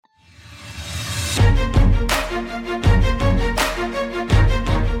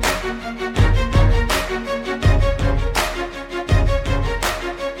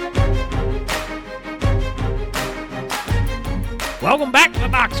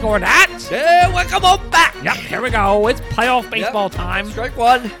score that. Yeah, welcome on back. Yep, here we go. It's playoff baseball time. Strike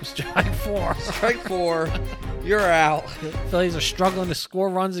one. Strike 4. Strike 4. You're out. Phillies are struggling to score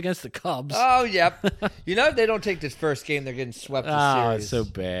runs against the Cubs. Oh, yep. If they don't take this first game, they're getting swept the series. It's so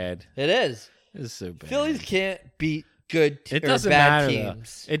bad. It is. It's so bad. Phillies can't beat good It or doesn't bad matter,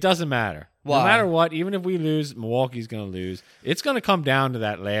 teams. though. It doesn't matter. Why? No matter what, even if we lose, Milwaukee's going to lose. It's going to come down to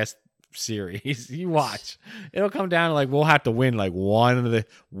that last series. You watch. It'll come down to we'll have to win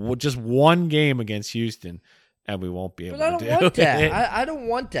just one game against Houston, and we won't be able to do it. But I don't want that. I don't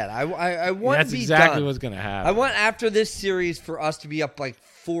want that. I want That's to be exactly done. what's going to happen. I want after this series for us to be up 4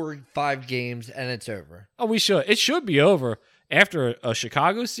 or 5 games and it's over. Oh, we should. It should be over after a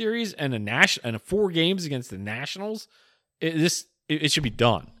Chicago series and a 4 games against the Nationals. It should be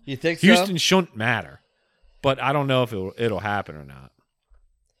done. You think so? Houston shouldn't matter, but I don't know if it'll happen or not.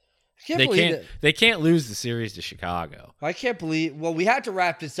 They can't lose the series to Chicago. I can't believe. Well, we have to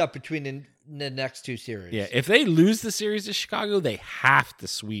wrap this up between the next 2 series. Yeah, if they lose the series to Chicago, they have to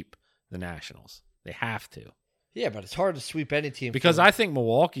sweep the Nationals. They have to. Yeah, but it's hard to sweep any team because I think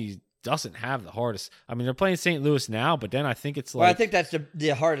Milwaukee doesn't have the hardest. I mean, they're playing St. Louis now, but then I think it's I think that's the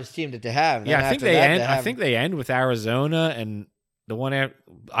hardest team that they have. Yeah, I think they end with Arizona and the one.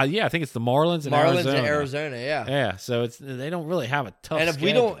 I think it's the Marlins and Arizona. Yeah. So they don't really have a tough. And if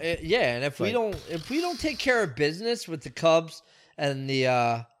schedule. we don't take care of business with the Cubs and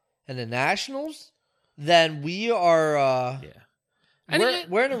the Nationals, then we are.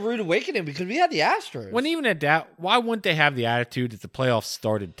 We're in a rude awakening because we had the Astros. When even at that, why wouldn't they have the attitude that the playoffs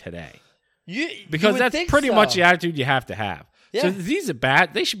started today? Because you that's pretty much the attitude you have to have. Yeah. So these at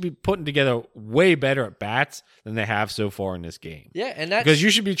bat, they should be putting together way better at bats than they have so far in this game. Yeah, and that's because you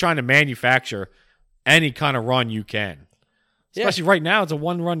should be trying to manufacture any kind of run you can. Especially right now, it's a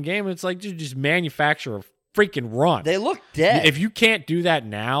 1-run game, and it's like dude, just manufacture a freaking run. They look dead. If you can't do that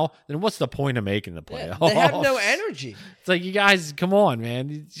now, then what's the point of making the playoffs? They have no energy. It's like you guys, come on, man.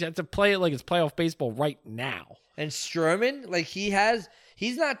 You have to play it like it's playoff baseball right now. And Stroman,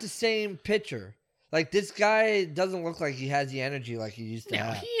 he's not the same pitcher. This guy doesn't look like he has the energy like he used to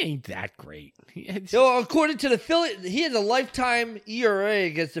have. He ain't that great. According to the Phillies, he has a lifetime ERA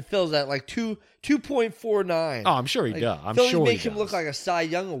against the Phillies at 2.49. Oh, I'm sure he does. Phillies make him look like a Cy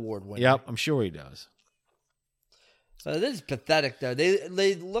Young Award winner. Yep, I'm sure he does. This is pathetic, though.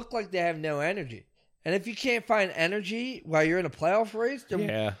 They look like they have no energy. And if you can't find energy while you're in a playoff race,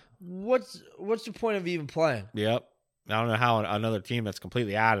 then what's the point of even playing? Yep. I don't know how another team that's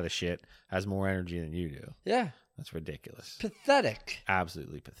completely out of the shit has more energy than you do. Yeah. That's ridiculous. Pathetic.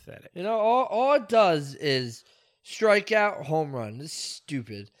 Absolutely pathetic. All it does is strike out, home run. It's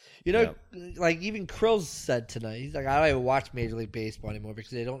stupid. Even Krills said tonight, he's like, I don't even watch Major League Baseball anymore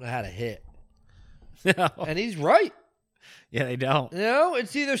because they don't know how to hit. No. And he's right. Yeah, they don't.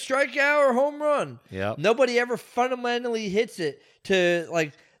 It's either strikeout or home run. Yep. Nobody ever fundamentally hits it to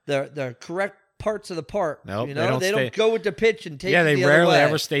the correct parts of the park. Nope, they don't go with the pitch and take. Yeah, they the rarely other way.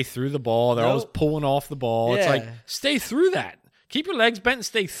 ever stay through the ball. They're always pulling off the ball. Yeah. It's like stay through that. Keep your legs bent and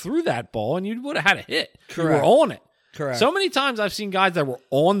stay through that ball, and you would have had a hit. Correct. You were on it. Correct. So many times I've seen guys that were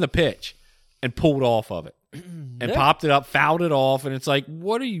on the pitch and pulled off of it and popped it up, fouled it off, and it's like,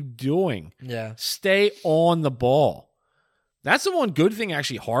 what are you doing? Yeah. Stay on the ball. That's the one good thing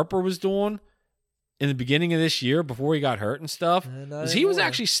actually Harper was doing in the beginning of this year before he got hurt and stuff. Is he was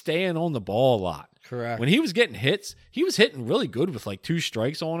actually staying on the ball a lot. Correct. When he was getting hits, he was hitting really good with 2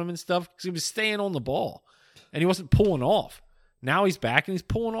 strikes on him and stuff because he was staying on the ball and he wasn't pulling off. Now he's back and he's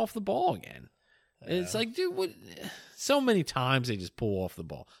pulling off the ball again. Yeah. It's like, dude, what? So many times they just pull off the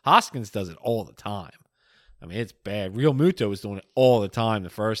ball. Hoskins does it all the time. I mean, it's bad. Real Muto was doing it all the time the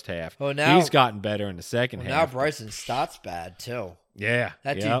first half. Oh, now he's gotten better in the second half. Now Bryson Stott's bad too. Yeah,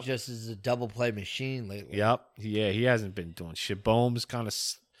 that dude just is a double play machine lately. Yep. Yeah, he hasn't been doing shit. Bohm's kind of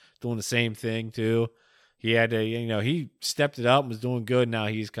doing the same thing too. He had to, he stepped it up and was doing good. Now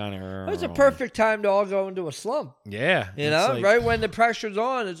he's kind of. It was a perfect time to all go into a slump. Yeah, right when the pressure's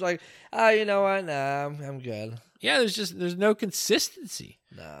on, it's like, you know what? Nah, I'm good. Yeah, there's no consistency.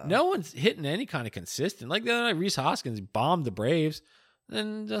 No one's hitting any kind of consistent. Like the other night, Rhys Hoskins bombed the Braves,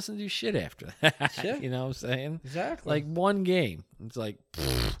 and doesn't do shit after that. Yeah. You know what I'm saying? Exactly. One game. It's like,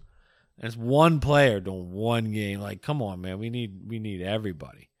 and it's one player doing one game. Like, come on, man. We need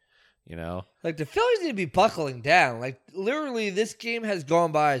everybody. The Phillies need to be buckling down. Literally, this game has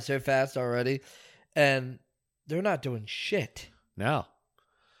gone by so fast already, and they're not doing shit. No.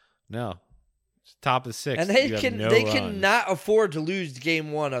 It's top of the 6th. And they cannot afford to lose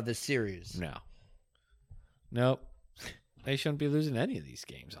game 1 of the series. No. Nope. They shouldn't be losing any of these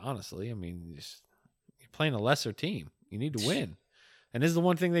games, honestly. I mean, you're playing a lesser team. You need to win. And this is the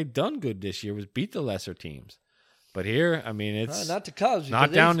one thing they've done good this year was beat the lesser teams. But here, I mean, it's not the Cubs.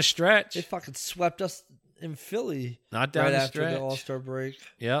 Not down the stretch. They fucking swept us in Philly. Not down the stretch. After the All-Star break.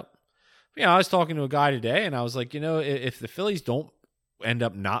 Yep. I was talking to a guy today, and I was like, if the Phillies don't end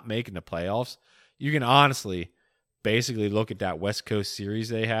up not making the playoffs, you can honestly basically look at that West Coast series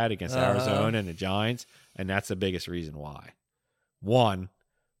they had against Arizona and the Giants, and that's the biggest reason why. One,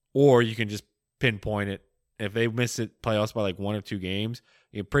 or you can just pinpoint it. If they miss the playoffs by like 1 or 2 games,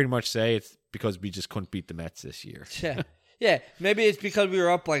 you can pretty much say it's because we just couldn't beat the Mets this year. Yeah. Maybe it's because we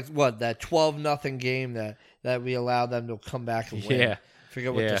were up like that 12-0 game that we allowed them to come back and win. Yeah.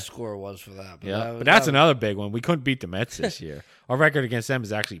 Forget what the score was for that. But that's another big one. We couldn't beat the Mets this year. Our record against them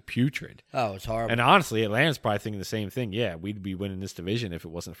is actually putrid. Oh, it's horrible. And honestly, Atlanta's probably thinking the same thing. Yeah, we'd be winning this division if it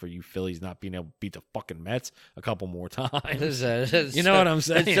wasn't for you Phillies not being able to beat the fucking Mets a couple more times. You know what I'm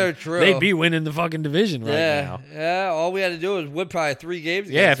saying? It's so true. They'd be winning the fucking division right now. Yeah, all we had to do was win probably 3 games.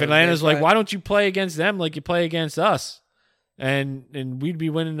 Yeah, if Atlanta's like, why don't you play against them like you play against us? And we'd be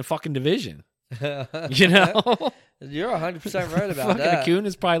winning the fucking division. You know? You're 100% right about fucking that.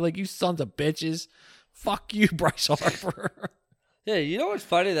 Acuna's probably like, you sons of bitches. Fuck you, Bryce Harper. Yeah, you know what's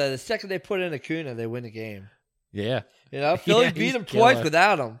funny though? The second they put in Acuna, they win the game. Yeah. Philly beat him twice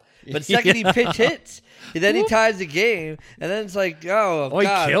without him. But second he pitch hits, and then he ties the game, and then it's like, God.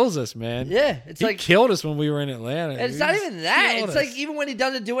 He kills us, man. Yeah, he killed us when we were in Atlanta. And it's not even that. It's like even when he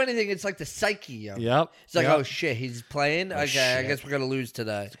doesn't do anything, it's like the psyche of him. Yep. It's like, oh shit, he's playing. Okay, shit. I guess we're gonna lose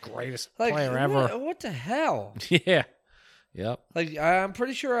today. It's the greatest player ever. What the hell? Yeah. Yep. Like I'm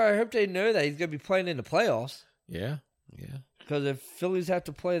pretty sure. I hope they know that he's gonna be playing in the playoffs. Yeah. Yeah. Because if Phillies have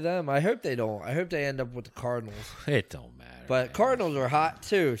to play them, I hope they don't. I hope they end up with the Cardinals. It don't matter. But man. Cardinals are hot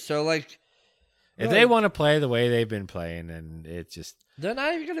too. So like, if they want to play the way they've been playing, then it's just they're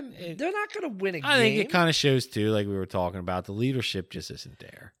not even gonna. They're not gonna win a game. I think it kind of shows too, like we were talking about, the leadership just isn't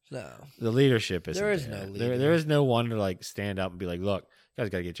there. No, the leadership isn't there. There is no leader. There is no one to like stand up and be like, look, you guys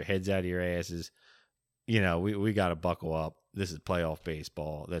got to get your heads out of your asses. We got to buckle up. This is playoff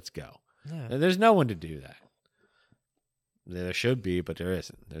baseball. Let's go. Yeah. There's no one to do that. There should be, but there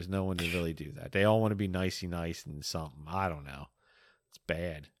isn't. There's no one to really do that. They all want to be nicey nice and something. I don't know. It's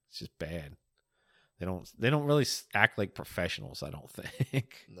bad. It's just bad. They don't really act like professionals, I don't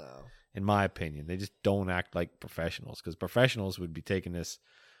think. No. In my opinion, they just don't act like professionals, because professionals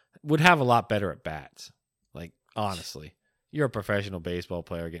would have a lot better at bats. Like, honestly, you're a professional baseball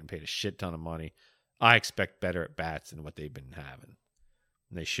player getting paid a shit ton of money. I expect better at bats than what they've been having.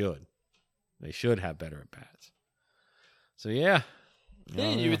 And they should. They should have better at bats. So, yeah. Yeah,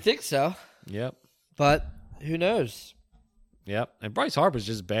 you would think so. Yep. But who knows? Yep. And Bryce Harper's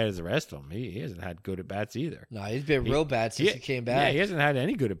just as bad as the rest of them. He hasn't had good at bats either. No, he's been real bad since he came back. Yeah, he hasn't had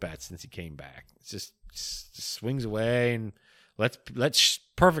any good at bats since he came back. It's just swings away and let's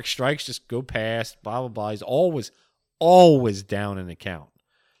perfect strikes just go past, blah, blah, blah. He's always down in the count.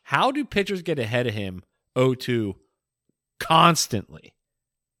 How do pitchers get ahead of him 0-2 constantly?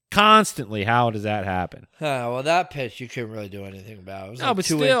 Constantly, how does that happen? Well, that pitch you couldn't really do anything about. It was no, but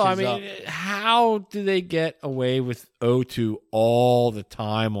still, I mean, how do they get away with 0-2 all the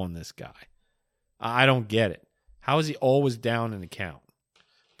time on this guy? I don't get it. How is he always down in the count?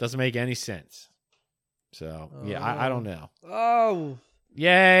 Doesn't make any sense. So, yeah, I don't know. Oh.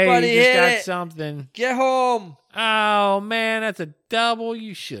 Yay, buddy, you just got it. something. Get home. Oh, man, that's a double.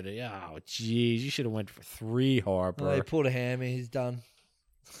 You should have. Oh, jeez. You should have went for 3, Harper. Well, he pulled a hammy. He's done.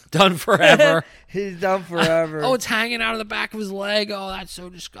 Done forever. He's done forever. Oh, it's hanging out of the back of his leg. Oh, that's so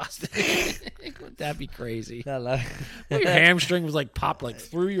disgusting. Wouldn't that be crazy? No. Your hamstring was like popped like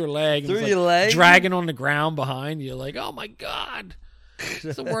through your leg. Through your leg? Dragging on the ground behind you. Like, oh my God.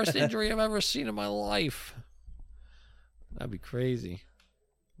 It's the worst injury I've ever seen in my life. That'd be crazy.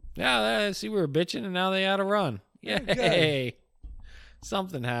 Yeah, see, we were bitching and now they had a run. Yay.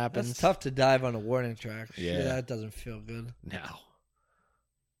 Something happens. That's tough to dive on a warning track. Yeah. That doesn't feel good. No.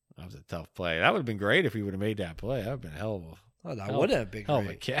 That was a tough play. That would have been great if we would have made that play. That would have been hell of a... Oh, that would have been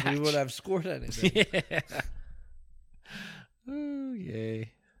great. Catch. We would have scored anything. Yeah. Oh,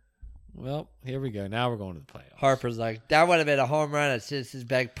 yay. Well, here we go. Now we're going to the playoffs. Harper's like, that would have been a home run at Citizens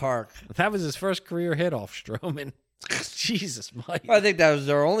Bank Park. That was his first career hit off Stroman. Jesus, Mike. I think that was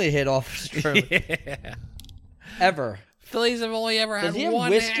their only hit off Stroman. Yeah. Ever. Phillies have only ever had Does he have one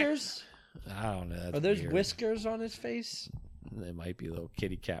whiskers? I don't know. That's Are those weird. whiskers on his face? They might be little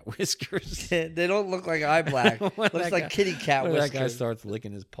kitty cat whiskers. They don't look like eye black. Looks like kitty cat whiskers. That guy starts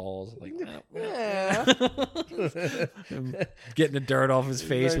licking his paws. Like, yeah. Getting the dirt off his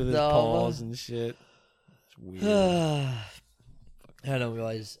face with his paws and shit. It's weird. I don't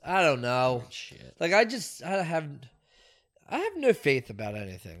realize. I don't know. Shit. Like, I I have no faith about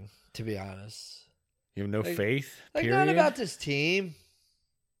anything, to be honest. You have no faith? Like, not about this team.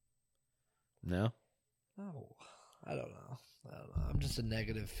 No? No. I don't know. I'm just a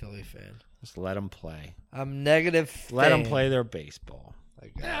negative Philly fan. Just let them play. I'm negative. Let them play their baseball.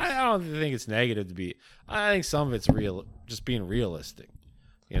 I don't think it's negative to be. I think some of it's real, just being realistic.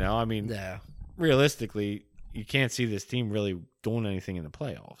 You know, I mean, realistically, you can't see this team really doing anything in the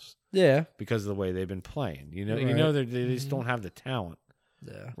playoffs. Yeah, because of the way they've been playing. You know, they just don't have the talent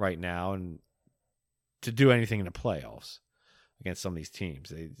right now, and to do anything in the playoffs against some of these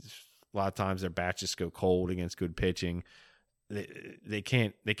teams. A lot of times their bats just go cold against good pitching. They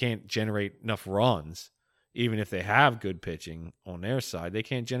can't generate enough runs, even if they have good pitching on their side. They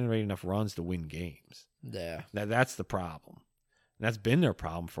can't generate enough runs to win games. Yeah, that's the problem. And that's been their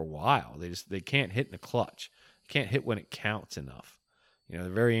problem for a while. They can't hit in the clutch. They can't hit when it counts enough. You know,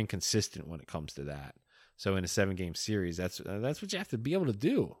 they're very inconsistent when it comes to that. So in a 7-game series, that's what you have to be able to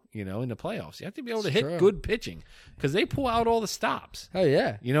do, you know, in the playoffs. You have to be able to hit good pitching because they pull out all the stops. Oh,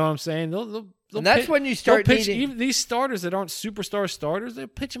 yeah. You know what I'm saying? They'll and that's when you start pitch, even these starters that aren't superstar starters, they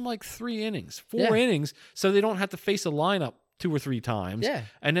pitch them like 3 innings, 4 innings, so they don't have to face a lineup 2 or 3 times. Yeah.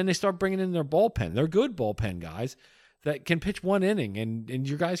 And then they start bringing in their bullpen. They're good bullpen guys that can pitch 1 inning, and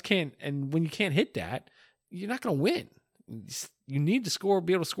your guys can't. And when you can't hit that, you're not going to win. You need to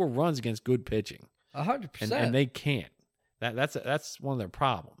be able to score runs against good pitching. 100%, and they can't. That's one of their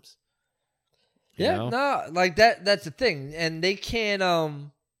problems. No, like that's the thing, and they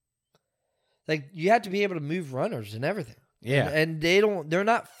can't. Like you have to be able to move runners and everything. Yeah, and they're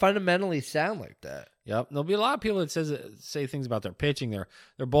not fundamentally sound like that. Yep, there'll be a lot of people that say things about their pitching, their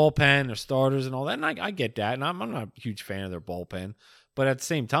bullpen, their starters, and all that. And I get that, and I'm not a huge fan of their bullpen, but at the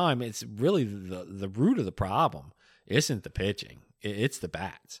same time, it's really the root of the problem isn't the pitching; it's the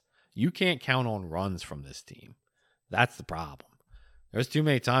bats. You can't count on runs from this team. That's the problem. There's too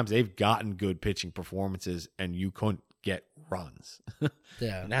many times they've gotten good pitching performances and you couldn't get runs.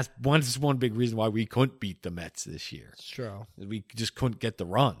 Yeah. And that's one big reason why we couldn't beat the Mets this year. It's true. We just couldn't get the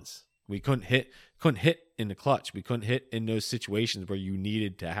runs. We couldn't hit in the clutch. We couldn't hit in those situations where you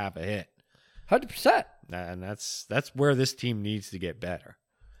needed to have a hit. 100%. And that's where this team needs to get better.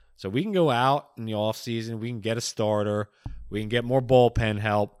 So we can go out in the offseason, we can get a starter, we can get more bullpen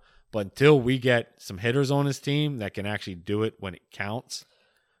help. But until we get some hitters on this team that can actually do it when it counts,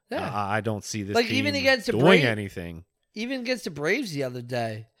 I don't see this team even against doing anything. Even against the Braves the other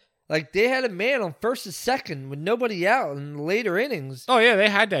day. Like, they had a man on first and second with nobody out in the later innings. Oh, yeah, they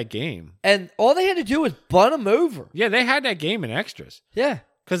had that game. And all they had to do was bunt them over. Yeah, they had that game in extras. Yeah.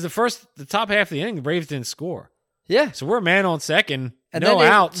 Because the top half of the inning, the Braves didn't score. Yeah. So we're a man on second, and no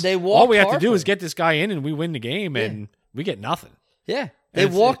outs. All we have Harper. to do is get this guy in and we win the game, and we get nothing. Yeah. They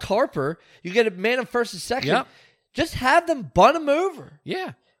walk Harper. You get a man on first and second. Yep. Just have them bunt him over.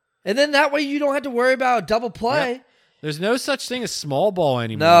 Yeah. And then that way you don't have to worry about a double play. Yep. There's no such thing as small ball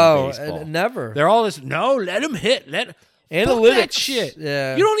anymore. No, in baseball. Never. They're all this. No, let him hit. Analytics that shit.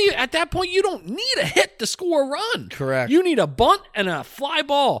 Yeah. You don't even at that point. You don't need a hit to score a run. Correct. You need a bunt and a fly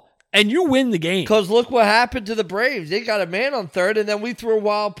ball, and you win the game. Because look what happened to the Braves. They got a man on third, and then we threw a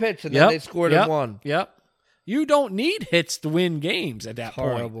wild pitch, and then they scored and won. Yep. You don't need hits to win games at that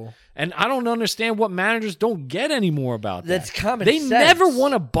point. And I don't understand what managers don't get anymore about that. That's common sense. They never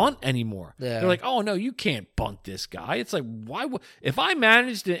want to bunt anymore. Yeah. They're like, oh, no, you can't bunt this guy. It's like, why would... If I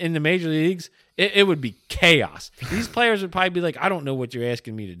managed in the major leagues, it would be chaos. These players would probably be like, I don't know what you're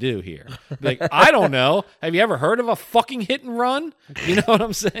asking me to do here. Be like, I don't know. Have you ever heard of a fucking hit and run? You know what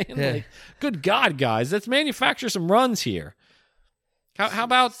I'm saying? Yeah. Like, good God, guys, let's manufacture some runs here. How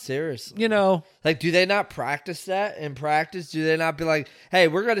about, seriously? You know, like, do they not practice that in practice? Do they not be like, hey,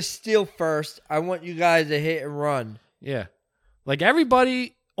 we're going to steal first. I want you guys to hit and run. Yeah. Like,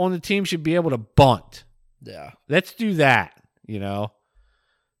 everybody on the team should be able to bunt. Yeah. Let's do that, you know?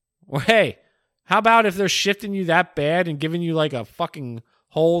 Or, hey, how about if they're shifting you that bad and giving you like a fucking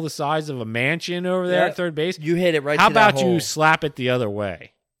hole the size of a mansion over there at third base? You hit it right How to that about hole. you slap it the other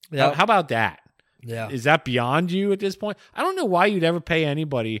way? Yep. How about that? Yeah. Is that beyond you at this point? I don't know why you'd ever pay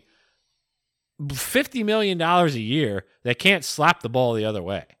anybody $50 million a year that can't slap the ball the other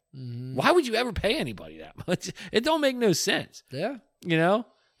way. Mm-hmm. Why would you ever pay anybody that much? It don't make no sense. Yeah. You know?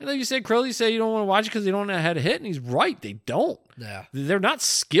 And like you said, Crowley said you don't want to watch it because they don't know how to hit, and he's right. They don't. Yeah. They're not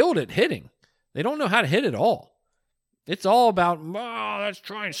skilled at hitting. They don't know how to hit at all. It's all about, let's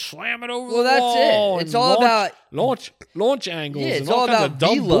try and slam it over the wall. Well, that's it. It's all about launch angles it's and all all kinds about of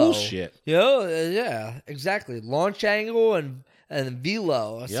dumb velo. bullshit. You know, yeah, exactly. Launch angle and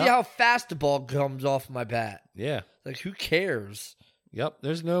velo. See how fast the ball comes off my bat. Yeah. Like, who cares? Yep.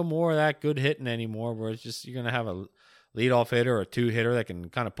 There's no more of that good hitting anymore where it's just you're going to have a leadoff hitter or a 2-hitter that can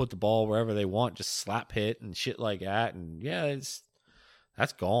kind of put the ball wherever they want, just slap hit and shit like that. And yeah,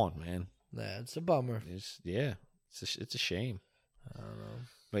 that's gone, man. Yeah, it's a bummer. It's a shame. I don't know.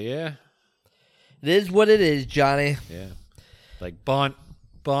 But yeah. It is what it is, Johnny. Yeah. Like bunt.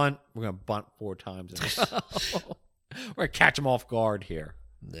 We're going to bunt 4 times. We're going to catch them off guard here.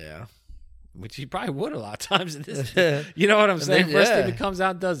 Yeah. Which he probably would a lot of times in this. You know what I'm saying? Then, First thing that comes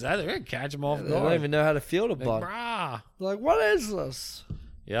out and does that, they're going to catch them off guard. They don't even know how to field a bunt. Like, what is this?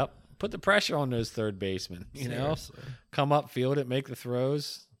 Yep. Put the pressure on those third basemen. You know? Come up, field it, make the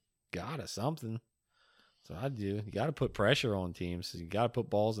throws. Gotta something. So I do. You got to put pressure on teams. You got to put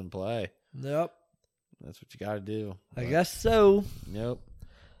balls in play. Yep. That's what you got to do. I guess so. Nope.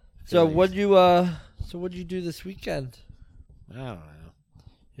 So what'd you do this weekend? I don't know.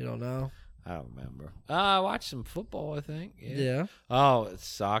 You don't know? I don't remember. I watched some football, I think. Yeah. Oh, it's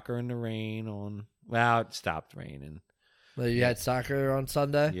soccer in the rain well, it stopped raining. Well, you had soccer on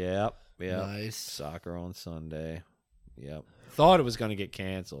Sunday? Yep. Nice. Soccer on Sunday. Yep. Thought it was going to get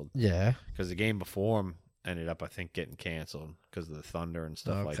canceled. Yeah. Because the game before them ended up, I think, getting canceled because of the thunder and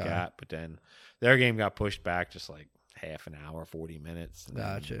stuff like that. But then their game got pushed back just like half an hour, 40 minutes.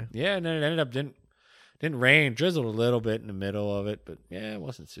 Gotcha. Yeah, and then it ended up didn't rain, drizzled a little bit in the middle of it, but yeah, it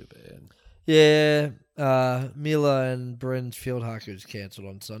wasn't too bad. Yeah, Mila and Bryn's field hockey was canceled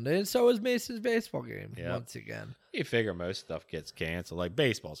on Sunday, and so was Mason's baseball game once again. You figure most stuff gets canceled. Like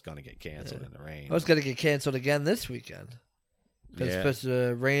baseball's going to get canceled in the rain. Oh, it's going to get canceled again this weekend. It's supposed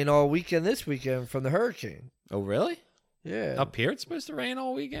to rain all weekend this weekend from the hurricane. Oh, really? Yeah. Up here it's supposed to rain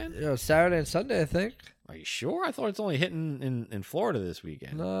all weekend? Yeah, Saturday and Sunday, I think. Are you sure? I thought it's only hitting in Florida this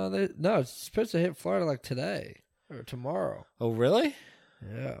weekend. No, it's supposed to hit Florida like today or tomorrow. Oh, really?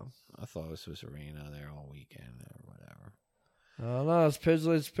 Yeah. I thought it was supposed to rain out there all weekend or whatever. I don't know.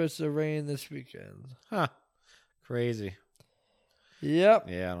 It's supposed to rain this weekend. Huh. Crazy. Yep.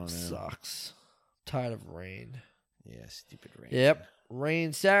 Yeah, I don't know. Sucks. Tired of rain. Yeah, stupid rain. Yep.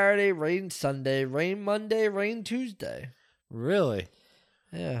 Rain Saturday, rain Sunday, rain Monday, rain Tuesday. Really?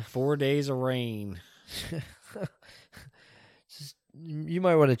 Yeah. 4 days of rain. You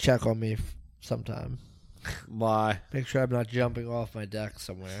might want to check on me sometime. Why? Make sure I'm not jumping off my deck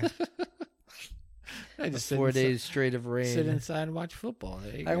somewhere. I just 4 days straight of rain. Sit inside and watch football.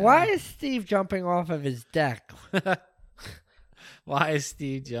 Like, why is Steve jumping off of his deck? Why is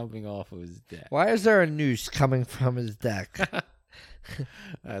Steve jumping off of his deck? Why is there a noose coming from his deck?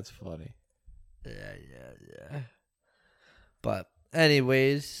 That's funny. Yeah. But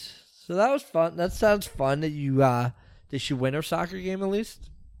anyways, so that was fun. That sounds fun. That you did she win her soccer game at least?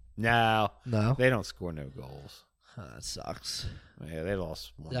 No. They don't score no goals. That sucks. Yeah, they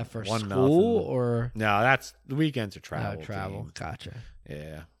lost. Is that for 1-0. school or no? That's the weekends are travel. Travel. Team. Gotcha.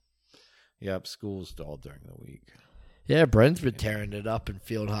 Yeah. Yep. School's all during the week. Yeah, Bryn's been tearing it up in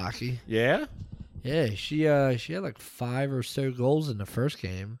field hockey. Yeah. Yeah, she had like 5 or so goals in the first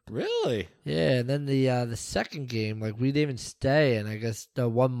game. Really? Yeah, and then the second game, like we didn't even stay, and I guess the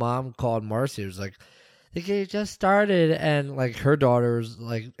one mom called Marcy. It was like the game just started, and like her daughter's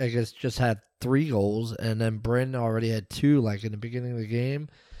like I guess just had 3 goals, and then Bryn already had 2 like in the beginning of the game,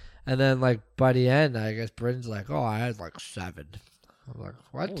 and then like by the end, I guess Bryn's like, oh, I had like 7. I'm like,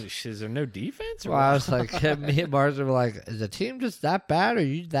 what? Holy shit, is there no defense? Well, I was like, me and Marcy were like, is the team just that bad, or are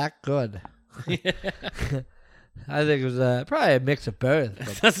you that good? Yeah. I think it was probably a mix of both.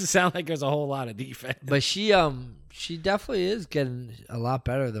 It doesn't sound like there's a whole lot of defense. But she definitely is getting a lot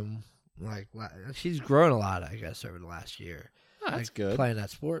better than like she's grown a lot, I guess, over the last year. Oh, that's good. Playing that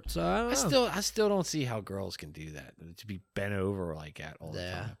sport. So I don't know. I still don't see how girls can do that. To be bent over like that all the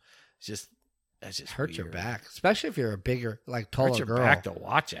time. It just hurts weird. your back, especially if you're a bigger, like taller hurts your girl. back to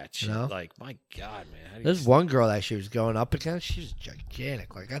watch that shit. You know? Like, my God, man. There's one girl that she was going up against. She was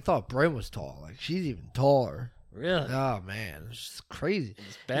gigantic. Like I thought Bryn was tall. Like she's even taller. Really? Oh man, it's just crazy.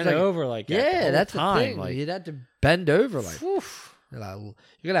 It's bent over like that. Yeah, that's the thing. Like, you'd have to bend over like. Oof. You're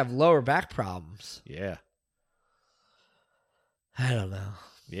gonna have lower back problems. Yeah. I don't know.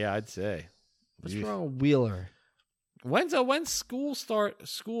 Yeah, I'd say. What's wrong with Wheeler? When's school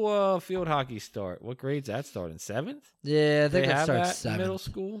field hockey start? What grade's that start in 7th? Yeah, I think it that starts 7th. middle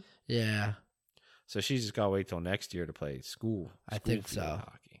school. Yeah. So she's just gotta wait till next year to play school. I think field so.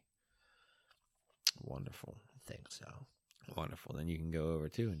 Hockey. Wonderful. I think so. Wonderful. Then you can go over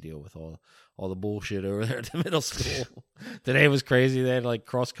too and deal with all the bullshit over there at the middle school. Today was crazy. They had like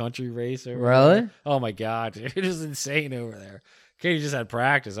cross country race over Really? there. Oh my God, dude. It was insane over there. Katie just had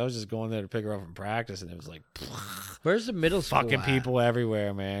practice. I was just going there to pick her up from practice, and it was like, where's the middle school? Fucking people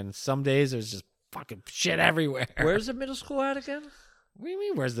everywhere, man. Some days there's just fucking shit everywhere. Where's the middle school at again? What do you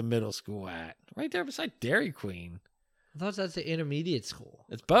mean? Where's the middle school at? Right there beside Dairy Queen. I thought that's the intermediate school.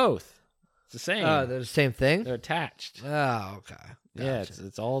 It's both. It's the same. Oh, they're the same thing? They're attached. Oh, okay. Gotcha. Yeah,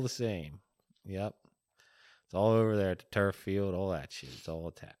 it's all the same. Yep. It's all over there at the turf field, all that shit. It's all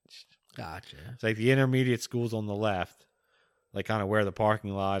attached. Gotcha. It's like the intermediate school's on the left, like kind of where the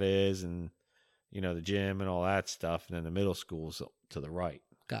parking lot is and, the gym and all that stuff. And then the middle school's to the right.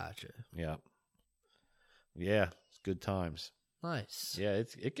 Gotcha. Yep. Yeah, it's good times. Nice. Yeah,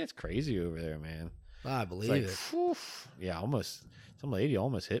 it gets crazy over there, man. I believe like, it. Whew, yeah, some lady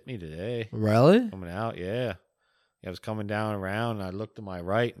almost hit me today. Really? Coming out, yeah. I was coming down around, and I looked to my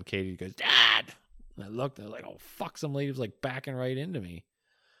right, and Katie goes, Dad! And I looked, and I was like, oh, fuck, some lady was, like, backing right into me.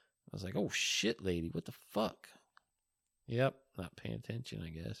 I was like, oh, shit, lady, what the fuck? Yep, not paying attention, I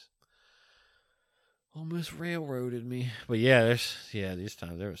guess. Almost railroaded me. But, these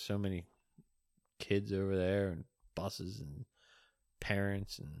times, there were so many kids over there, and buses, and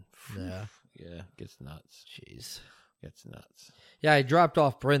parents, and... Yeah, it gets nuts. Jeez. Gets nuts. Yeah, I dropped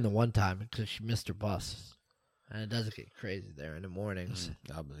off Bryn the one time because she missed her bus. And it does get crazy there in the mornings.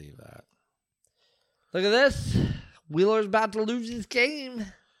 I believe that. Look at this. Wheeler's about to lose his game.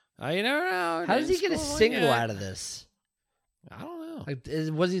 You never know. How does he get a single out of this? I don't know. Like,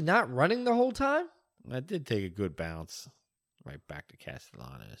 was he not running the whole time? That did take a good bounce right back to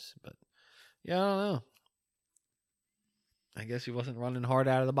Castellanos. But, yeah, I don't know. I guess he wasn't running hard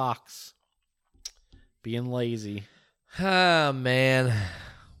out of the box. Being lazy. Oh, man.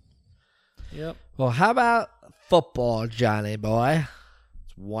 Yep. Well, how about football, Johnny boy?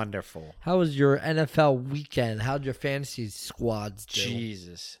 It's wonderful. How was your NFL weekend? How'd your fantasy squads do?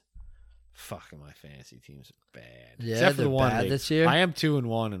 Jesus. Fucking my fantasy teams are bad. Yeah, except for the one bad league. This year? I am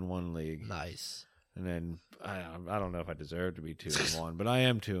 2-1 in one league. Nice. And then I don't know if I deserve to be 2-1, but I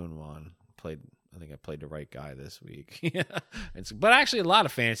am 2-1. I think I played the right guy this week. Yeah. But actually, a lot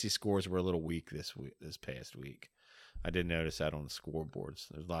of fantasy scores were a little weak this past week. I did notice that on the scoreboards.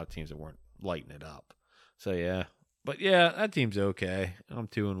 There's a lot of teams that weren't lighting it up. So yeah, but yeah, that team's okay. I'm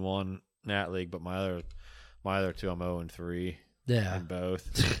 2-1 in that league, but my other two, I'm 0-3. Yeah, in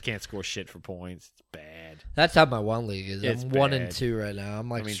both. Can't score shit for points. It's bad. That's how my one league is. It's I'm bad. 1-2 right now.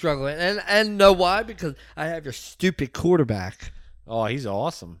 I'm struggling, and know why? Because I have your stupid quarterback. Oh, he's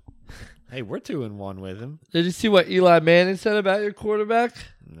awesome. Hey, we're 2-1 with him. Did you see what Eli Manning said about your quarterback?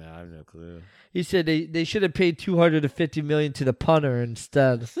 No, I have no clue. He said they should have paid $250 million to the punter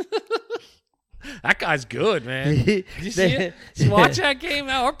instead. That guy's good, man. Did you see it? Just watch that game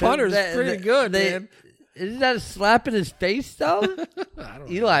now. Our punter's pretty good, man. Isn't that a slap in his face, though? I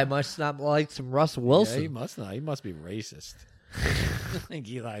don't Eli know. must not like some Russell Wilson. Yeah, he must not. He must be racist. I think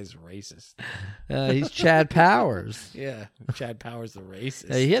Eli's racist. He's Chad Powers. Yeah, Chad Powers the racist.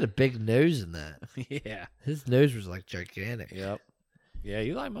 Yeah, he had a big nose in that. Yeah. His nose was like gigantic. Yep. Yeah,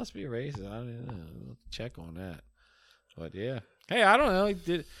 Eli must be a racist. I don't know. We'll check on that. But yeah. Hey, I don't know. He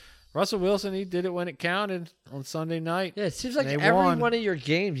did. Russell Wilson, he did it when it counted on Sunday night. Yeah, it seems like every one of your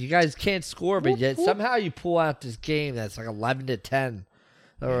games, you guys can't score, but yet somehow you pull out this game that's like 11-10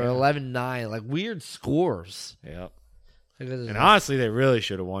 or 11-9, like weird scores. Yep. And honestly, they really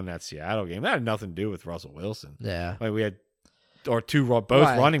should have won that Seattle game. That had nothing to do with Russell Wilson. Yeah. Like we had both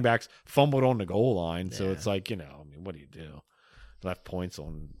running backs fumbled on the goal line. So it's like, I mean, what do you do? Left points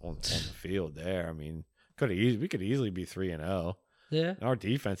on the field there. I mean, we could easily be 3-0. Yeah. And our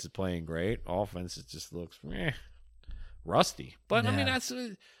defense is playing great. Offense just looks rusty. But I mean, that's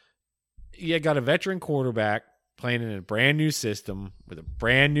you got a veteran quarterback playing in a brand new system with a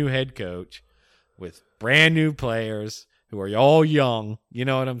brand new head coach with brand new players who are all young. You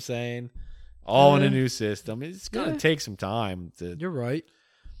know what I'm saying? All in a new system. It's going to take some time to. You're right.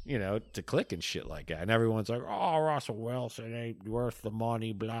 To click and shit like that. And everyone's like, oh, Russell Wilson ain't worth the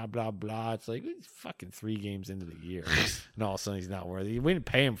money, blah, blah, blah. It's like, he's fucking 3 games into the year. And all of a sudden, he's not worthy. We didn't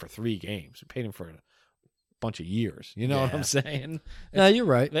pay him for 3 games. We paid him for a bunch of years. You know what I'm saying? No, you're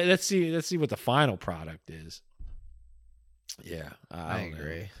right. Let's see what the final product is. Yeah, I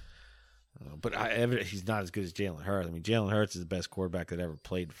agree. But he's not as good as Jalen Hurts. I mean, Jalen Hurts is the best quarterback that ever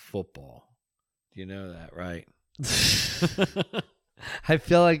played football. You know that, right? I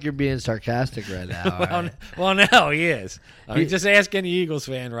feel like you're being sarcastic right now. Well, no, he is. I mean, just ask any Eagles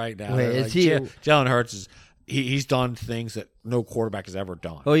fan right now. Wait, is he? Jalen Hurts is. He's done things that no quarterback has ever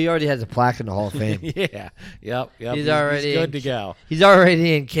done. Oh, he already has a plaque in the Hall of Fame. Yeah. Yep. He's good to go. He's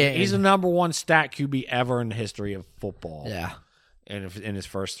already in Canton. He's the number 1 stat QB ever in the history of football. Yeah. In his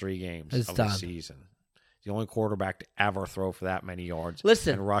first 3 games of the season. The only quarterback to ever throw for that many yards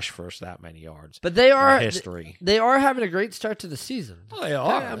and rush for that many yards. But they are history. They are having a great start to the season. Oh, they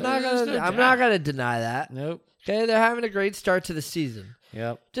are. I'm not gonna deny that. Nope. Okay, they're having a great start to the season.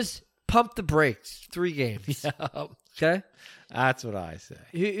 Yep. Just pump the brakes. 3 games. Yep. Okay, that's what I say.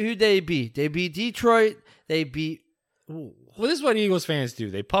 Who they beat? They beat Detroit. They beat. Ooh. Well, this is what Eagles fans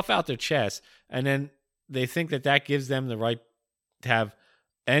do. They puff out their chest, and then they think that gives them the right to have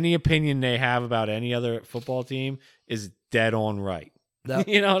any opinion they have about any other football team is dead on right. Yep.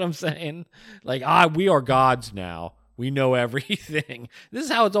 You know what I'm saying? Like, we are gods now. We know everything. This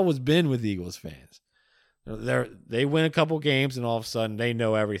is how it's always been with Eagles fans. They win a couple games, and all of a sudden, they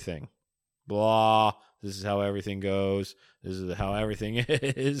know everything. Blah. This is how everything goes. This is how everything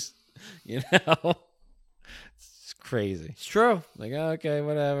is. You know? It's crazy. It's true. Like, okay,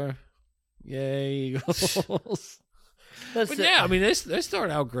 whatever. Yay, Eagles. But yeah, I mean, they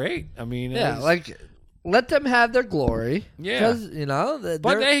started out great. I mean, let them have their glory. Yeah, because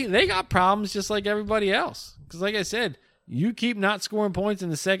but they got problems just like everybody else. Because, like I said, you keep not scoring points in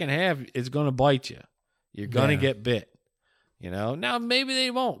the second half, it's going to bite you. You're going to get bit. Now maybe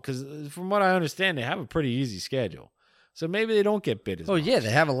they won't, because from what I understand, they have a pretty easy schedule. So maybe they don't get bit as much. Oh yeah,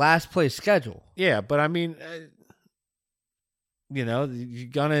 they have a last place schedule. Yeah, but I mean. You're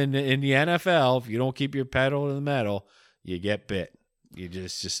gonna in the NFL, if you don't keep your pedal to the metal, you get bit. You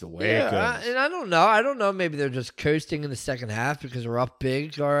just the way it goes. And I don't know. I don't know. Maybe they're just coasting in the second half because they're up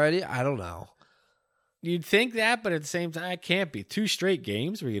big already. I don't know. You'd think that, but at the same time, it can't be 2 straight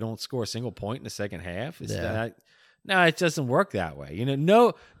games where you don't score a single point in the second half. No, it doesn't work that way.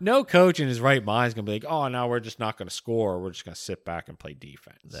 No coach in his right mind is gonna be like, oh, no, we're just not gonna score. We're just gonna sit back and play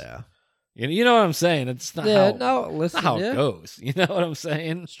defense. Yeah. You know what I'm saying? It's not how it goes. You know what I'm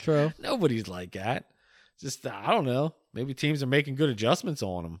saying? It's true. Nobody's like that. Just, I don't know. Maybe teams are making good adjustments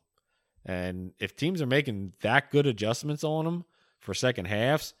on them. And if teams are making that good adjustments on them for second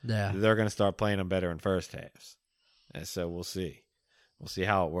halves, they're going to start playing them better in first halves. And so we'll see. We'll see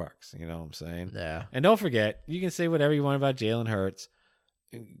how it works. You know what I'm saying? Yeah. And don't forget, you can say whatever you want about Jalen Hurts.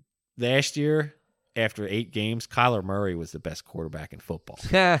 Last year, after 8 games, Kyler Murray was the best quarterback in football.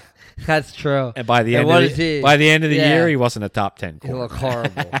 That's true. And by the end of the year, he wasn't a top 10 quarterback. He looked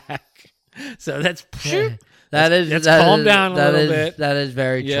horrible. So that's let's calm down a little bit. That is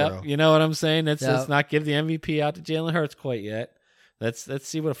very true. You know what I'm saying? Let's not give the MVP out to Jalen Hurts quite yet. Let's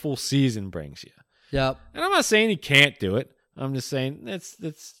see what a full season brings you. Yep. And I'm not saying he can't do it. I'm just saying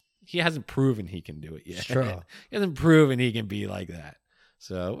he hasn't proven he can do it yet. It's true. He hasn't proven he can be like that.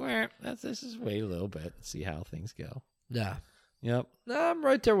 So let's just wait a little bit and see how things go. Yeah. Yep. No, I'm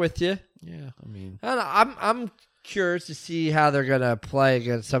right there with you. Yeah, I mean, I'm curious to see how they're gonna play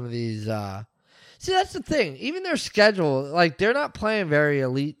against some of these. See, that's the thing. Even their schedule, like they're not playing very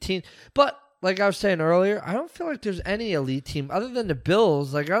elite teams. But like I was saying earlier, I don't feel like there's any elite team other than the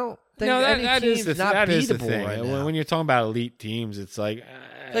Bills. Like I don't think any team's not beatable right now. When you're talking about elite teams, it's like.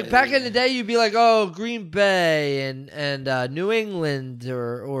 Like back in the day, you'd be like, "Oh, Green Bay and New England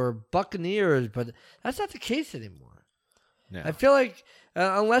or Buccaneers," but that's not the case anymore. No. I feel like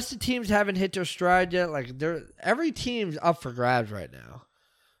unless the teams haven't hit their stride yet, like every team's up for grabs right now.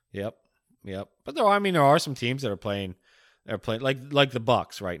 Yep. But there are some teams that are playing. They're playing like the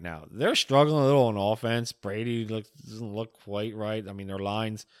Bucs right now. They're struggling a little on offense. Brady doesn't look quite right. I mean, their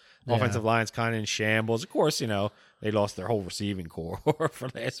offensive line's kind of in shambles. Of course, they lost their whole receiving core for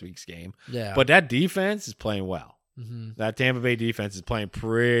last week's game. Yeah. But that defense is playing well. Mm-hmm. That Tampa Bay defense is playing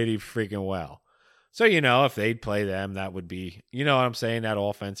pretty freaking well. So, if they'd play them, that would be, what I'm saying? That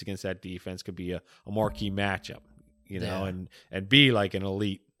offense against that defense could be a marquee matchup, and be like an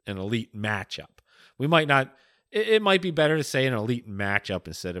elite matchup. We might not, it might be better to say an elite matchup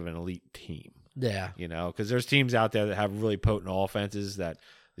instead of an elite team. Yeah. Because there's teams out there that have really potent offenses that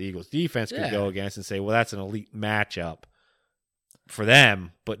the Eagles defense could go against and say, well, that's an elite matchup for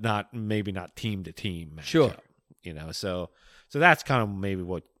them, but maybe not team to team matchup. Sure. So that's kind of maybe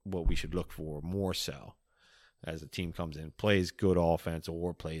what we should look for more so as the team comes in, plays good offense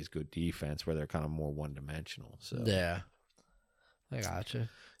or plays good defense where they're kind of more one-dimensional. So yeah, I gotcha.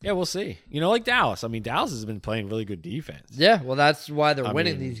 Yeah, we'll see. Like Dallas. I mean, Dallas has been playing really good defense. Yeah, well, that's why they're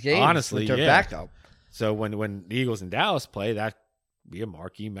winning these games. Honestly, with their backup. So when the Eagles and Dallas play, that be a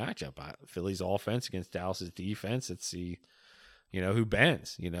marquee matchup. Philly's offense against Dallas's defense. Let's see, who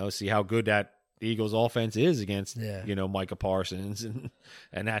bends. See how good that Eagles offense is against Micah Parsons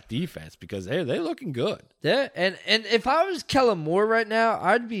and that defense, because they're looking good. Yeah, and if I was Kellen Moore right now,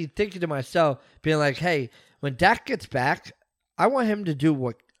 I'd be thinking to myself, being like, hey, when Dak gets back, I want him to do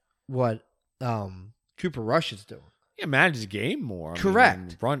what Cooper Rush is doing. Yeah, manage the game more.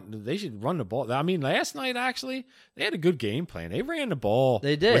 Correct. They should run the ball. I mean, last night actually they had a good game plan. They ran the ball.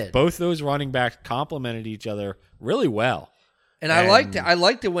 They did. With both those running backs complemented each other really well. And I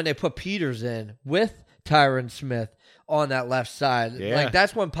liked it when they put Peters in with Tyron Smith on that left side. Yeah. Like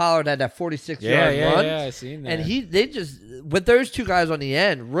that's when Pollard had that 46-yard run. Yeah, I seen that. And they just with those two guys on the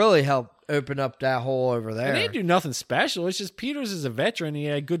end really helped open up that hole over there. And they didn't do nothing special. It's just Peters is a veteran. He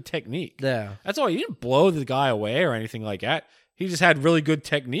had good technique. Yeah, that's all. He didn't blow the guy away or anything like that. He just had really good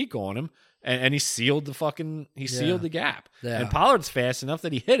technique on him, and he sealed sealed the gap. Yeah. And Pollard's fast enough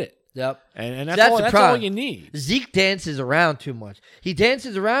that he hit it. Yep. And that's all you need. Zeke dances around too much. He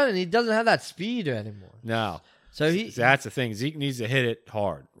dances around and he doesn't have that speed anymore. No. So that's the thing. Zeke needs to hit it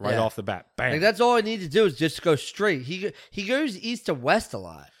hard right off the bat. Bam. Like that's all he needs to do is just go straight. He goes east to west a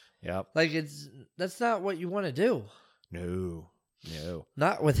lot. Yep. Like that's not what you want to do. No.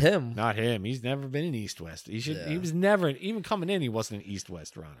 Not with him. Not him. He's never been an east-west. He was never, even coming in, he wasn't an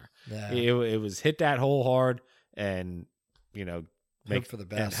east-west runner. Yeah. It was hit that hole hard and, make for the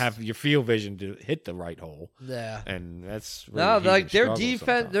best. And have your field vision to hit the right hole. Yeah. And that's like their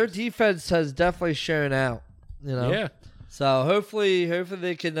defense has definitely shown out, Yeah. So hopefully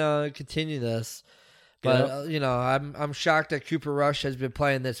they can continue this. But I'm shocked that Cooper Rush has been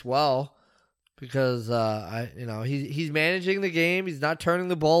playing this well because he's managing the game, he's not turning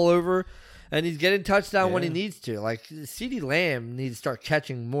the ball over. And he's getting touchdown when he needs to. Like, CeeDee Lamb needs to start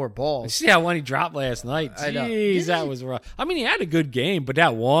catching more balls. You see how one he dropped last night? Jeez, that was rough. I mean, he had a good game, but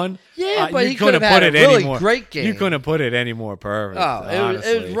that one, but he could have had a really great game. You couldn't have put it any more perfect. Oh,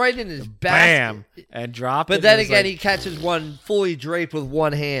 it was right in his basket. Bam, and dropped it. But then again, he catches one fully draped with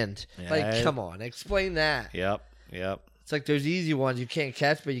one hand. Yeah. Like, come on, explain that. Yep. It's like those easy ones you can't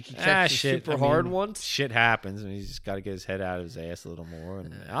catch, but you can catch the super hard ones. Shit happens, and he's just got to get his head out of his ass a little more.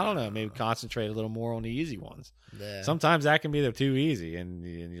 And I don't know, maybe concentrate a little more on the easy ones. Yeah. Sometimes that can be they're too easy, and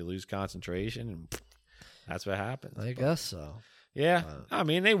you lose concentration, and that's what happens. I guess so. Yeah, I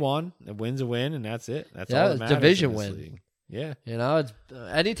mean they won. A win's a win, and that's it. That's all that matters. Division win. League. Yeah, it's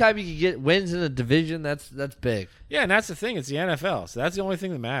anytime you can get wins in a division, that's big. Yeah, and that's the thing. It's the NFL, so that's the only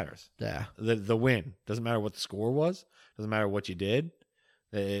thing that matters. Yeah, the win doesn't matter what the score was. Doesn't matter what you did.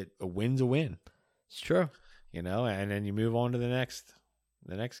 A win's a win. It's true. And then you move on to the next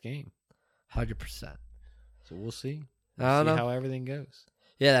game. 100%. So we'll see. I don't know how everything goes.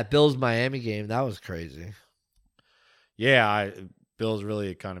 Yeah, that Bills Miami game, that was crazy. Yeah, Bills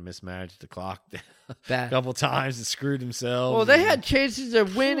really kind of mismanaged the clock a couple times and screwed themselves. Well, they had chances to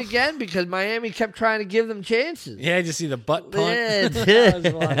win again because Miami kept trying to give them chances. Yeah, did you see the butt punt? Yeah,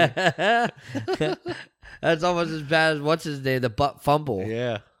 That was funny. That's almost as bad as what's his name, the butt fumble.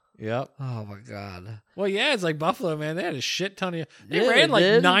 Yeah. Yep. Oh my God. Well, yeah, it's like Buffalo, man. They had a shit ton of. They ran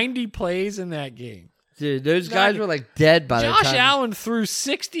like 90 plays in that game. Dude, those guys were like dead by the time. Josh Allen threw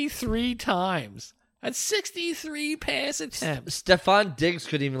 63 times. That's 63 pass attempts. Stephon Diggs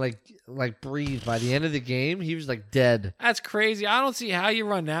couldn't even like breathe by the end of the game. He was like dead. That's crazy. I don't see how you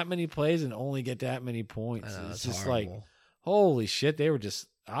run that many plays and only get that many points. It's just horrible. Like, holy shit. They were just,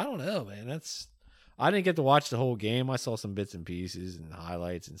 I don't know, man. I didn't get to watch the whole game. I saw some bits and pieces and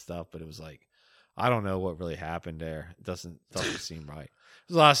highlights and stuff, but it was like, I don't know what really happened there. It doesn't seem right.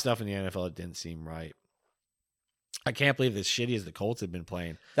 There's a lot of stuff in the NFL that didn't seem right. I can't believe as shitty as the Colts have been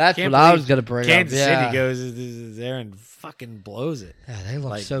playing. That's what I was going to bring Kansas up. City goes is there and fucking blows it. Yeah, they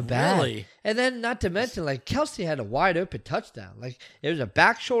look so bad. Really? And then not to mention, like, Kelsey had a wide open touchdown. Like, it was a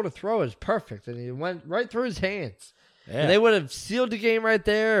back shoulder throw. It was perfect. And he went right through his hands. Yeah. And they would have sealed the game right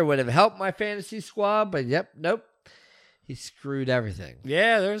there. It would have helped my fantasy squad. But, nope. He screwed everything.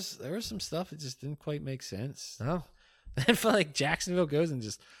 Yeah, there was some stuff that just didn't quite make sense. No. I feel like Jacksonville goes and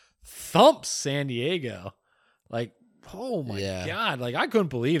just thumps San Diego. Like, oh my God. Like, I couldn't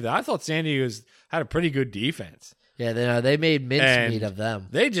believe that. I thought San Diego had a pretty good defense. Yeah, they made mincemeat of them.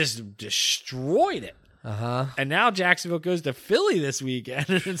 They just destroyed it. Uh-huh. And now Jacksonville goes to Philly this weekend.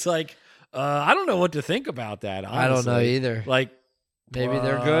 And it's like, I don't know what to think about that, honestly. I don't know either. Like, maybe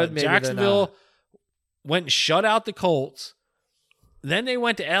they're good, maybe Jacksonville they're not. Went and shut out the Colts. Then they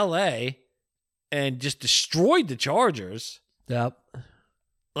went to L.A. and just destroyed the Chargers. Yep.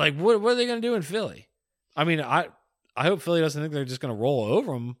 Like, what are they going to do in Philly? I mean, I hope Philly doesn't think they're just going to roll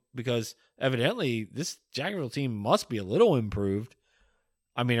over them because evidently this Jacksonville team must be a little improved.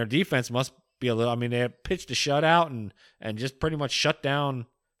 I mean, our defense must be a little. I mean, they have pitched a shutout and just pretty much shut down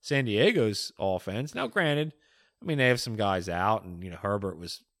San Diego's offense. Now, granted, I mean, they have some guys out and, Herbert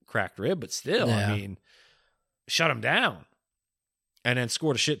was cracked rib, but still, I mean, shut them down. And then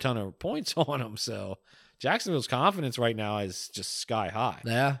scored a shit ton of points on them. So Jacksonville's confidence right now is just sky high.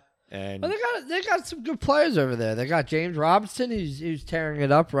 Yeah. And well, they got some good players over there. They got James Robinson, who's tearing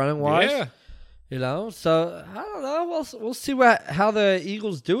it up running wise. Yeah. So I don't know. We'll see how the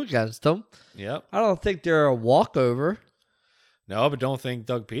Eagles do against them. Yep. I don't think they're a walkover. No, but don't think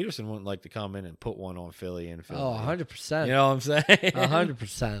Doug Peterson wouldn't like to come in and put one on Philly and Philly. Oh, 100%. You know what I'm saying?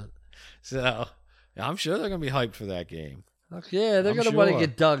 100%. So, I'm sure they're going to be hyped for that game. Yeah, they're going to want to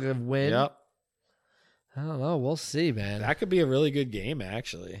get Doug a win. Yep. I don't know. We'll see, man. That could be a really good game,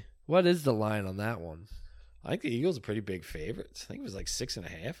 actually. What is the line on that one? I think the Eagles are pretty big favorites. I think it was like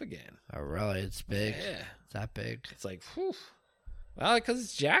 6.5 again. Oh, really? It's big? Yeah. It's that big? It's like, whew. Well, because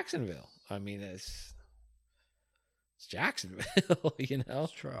it's Jacksonville. I mean, it's Jacksonville, you know?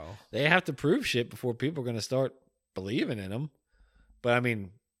 That's true. They have to prove shit before people are going to start believing in them. But, I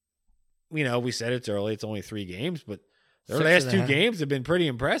mean, you know, we said it's early. It's only 3 games, but their last 2 games have been pretty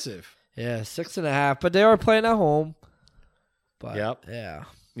impressive. Yeah, 6.5. But they are playing at home. But, yep. Yeah.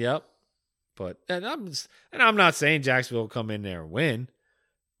 Yep. But I'm not saying Jacksonville will come in there and win,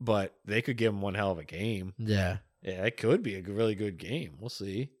 but they could give them one hell of a game. Yeah. Yeah, it could be a really good game. We'll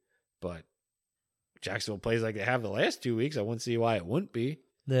see. But Jacksonville plays like they have the last 2 weeks. I wouldn't see why it wouldn't be.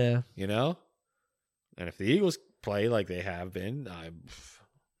 Yeah. You know? And if the Eagles play like they have been,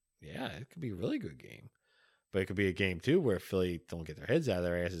 yeah, it could be a really good game. But it could be a game, too, where Philly don't get their heads out of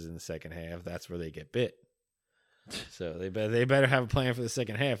their asses in the second half. That's where they get bit. So they better have a plan for the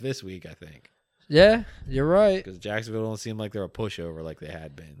second half this week, I think. Yeah, you're right. Because Jacksonville don't seem like they're a pushover like they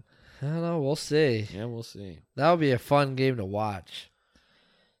had been. I don't know. We'll see. Yeah, we'll see. That would be a fun game to watch.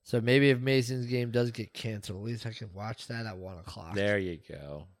 So maybe if Mason's game does get canceled, at least I can watch that at 1 o'clock. There you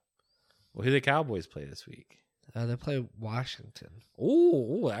go. Well, who do the Cowboys play this week? They play Washington.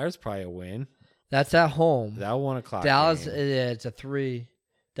 Ooh, there's probably a win. That's at home. That 1 o'clock Dallas, game. yeah, it's a 3.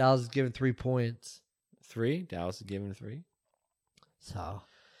 Dallas is given 3 points. 3? Dallas is giving 3? So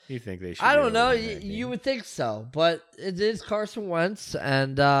you think they should? I don't know. You would think so, but it is Carson Wentz,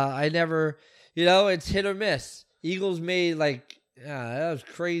 and I never, it's hit or miss. Eagles made that was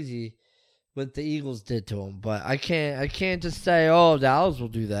crazy what the Eagles did to him, but I can't just say, oh, Dallas will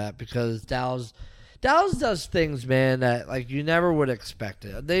do that, because Dallas does things, man, that you never would expect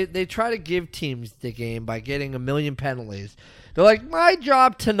it. They try to give teams the game by getting 1 million penalties. They're like, my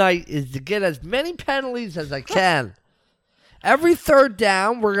job tonight is to get as many penalties as I can. Every third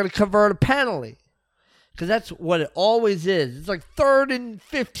down, we're going to convert a penalty. Because that's what it always is. It's like 3rd and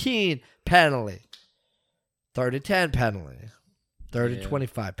 15 penalty. 3rd and 10 penalty. 3rd and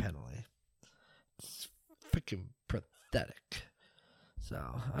 25 penalty. It's freaking pathetic. So,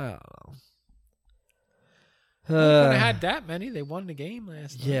 I don't know. They could have had that many. They won the game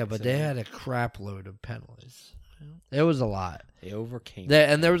last night. Yeah, but they had a crap load of penalties. It was a lot. They overcame.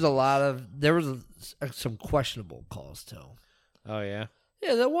 There was some questionable calls too. Oh yeah.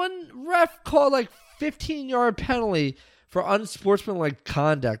 Yeah, the one ref called 15-yard penalty for unsportsmanlike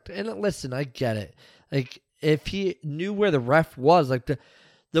conduct. And listen, I get it. If he knew where the ref was,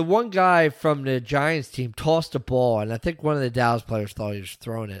 the one guy from the Giants team tossed a ball, and I think one of the Dallas players thought he was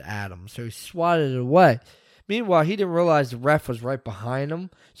throwing it at him, so he swatted it away. Meanwhile, he didn't realize the ref was right behind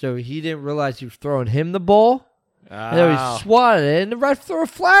him, so he didn't realize he was throwing him the ball. And then he swatted it, and the ref threw a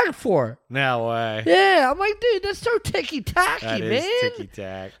flag for it. No way. Yeah, I'm like, dude, that's so ticky-tacky, man. That is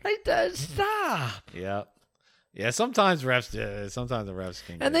ticky-tack. Stop. Yep. Yeah, sometimes refs do it. Sometimes the refs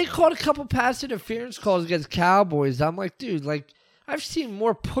can. And they called a couple pass interference calls against Cowboys. I'm like, dude, I've seen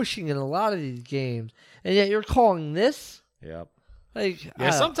more pushing in a lot of these games, and yet you're calling this? Yep. Yeah,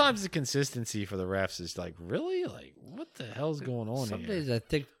 sometimes the consistency for the refs is really? What the hell's going on Some here? days I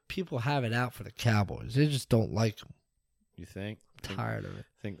think people have it out for the Cowboys. They just don't like them. You think? I'm tired of it.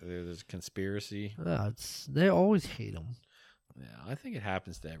 Think there's a conspiracy? No, they always hate them. Yeah, I think it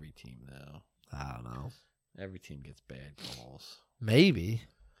happens to every team, though. I don't know. Every team gets bad calls. Maybe.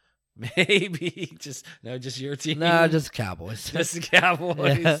 Just your team? No, just Cowboys. Just the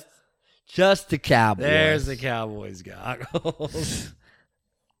Cowboys. Yeah. Just the Cowboys. There's the Cowboys goggles.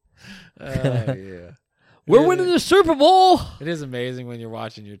 Yeah. We're winning the Super Bowl. It is amazing when you're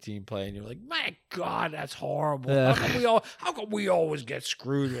watching your team play and you're like, my God, that's horrible. Yeah. How come we always get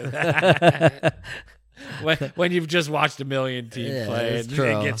screwed with that? when you've just watched 1 million teams play and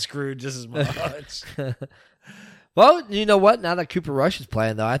get screwed just as much. Well, you know what? Now that Cooper Rush is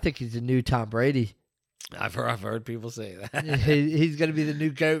playing, though, I think he's the new Tom Brady. I've heard people say that. He's going to be the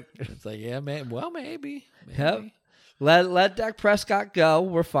new GOAT. It's like, yeah, man. Well, maybe. Yep. Let Dak Prescott go.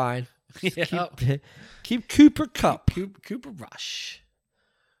 We're fine. Yep. Keep Cooper Kupp. Cooper Rush.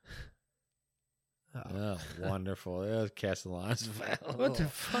 Oh, wonderful. There's Castellanos. What the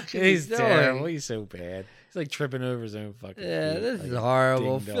fuck is He's he terrible. doing? He's so bad. He's like tripping over his own fucking feet. This is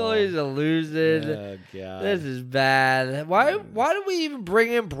horrible. Phillies are losing. Oh, God. This is bad. Why do we even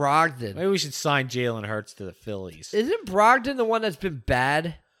bring in Brogdon? Maybe we should sign Jalen Hurts to the Phillies. Isn't Brogdon the one that's been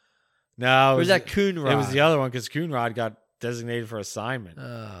bad? No. Or was that Coonrod? It was the other one because Coonrod got designated for assignment.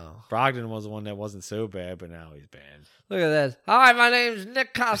 Oh. Brogdon was the one that wasn't so bad, but now he's banned. Look at this. Hi, my name's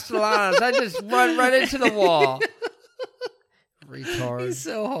Nick Castellanos. I just run right into the wall. Retard. He's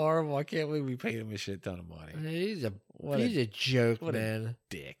so horrible. I can't believe we paid him a shit ton of money. He's a joke, man. A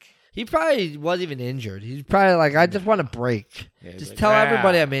dick. He probably wasn't even injured. He's probably like, I just want a break. Yeah, just like, tell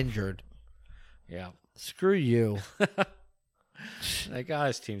everybody I'm injured. Yeah. Screw you. That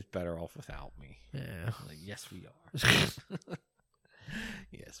guy's team's better off without me. Yeah. Like, yes, we are.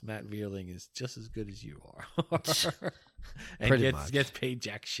 Yes, Matt Vierling is just as good as you are. And Pretty much. Gets paid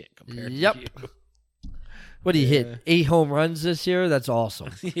jack shit compared to Yep. you. What he hit? 8 home runs this year? That's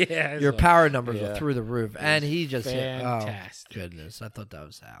awesome. Yeah. Your power numbers are through the roof. And he just fantastic. hit. Oh, goodness. I thought that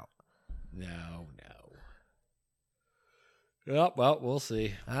was out. No. Yep, well, we'll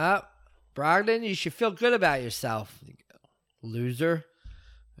see. Brogdon, you should feel good about yourself. Loser.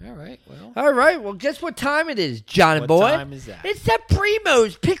 All right, well. All right, well, guess what time it is, Johnny boy? What time is that? It's that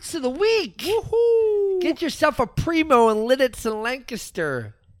Primo's Picks of the Week. Woohoo! Get yourself a Primo in Lidditz and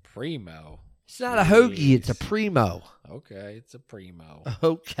Lancaster. Primo? It's not a hoagie, it's a Primo. Okay, it's a Primo.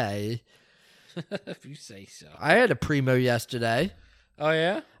 Okay. If you say so. I had a Primo yesterday. Oh,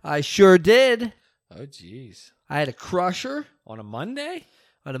 yeah? I sure did. Oh, jeez. I had a crusher. On a Monday?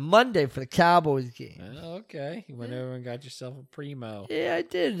 On a Monday for the Cowboys game. Oh, okay. You went over and got yourself a Primo. Yeah, I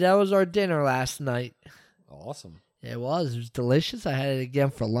did. That was our dinner last night. Awesome. It was. It was delicious. I had it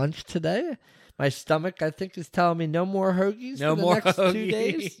again for lunch today. My stomach, I think, is telling me no more hoagies for the next 2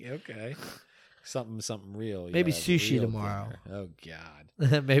 days. Okay. Something real. You Maybe gotta have sushi real tomorrow. dinner. Oh,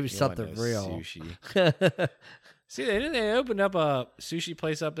 God. Maybe You something want no real. Sushi. See, they opened up a sushi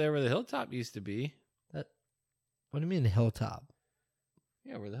place up there where the Hilltop used to be. What do you mean Hilltop?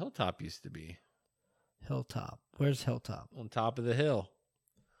 Yeah, where the Hilltop used to be. Hilltop. Where's Hilltop? On top of the hill.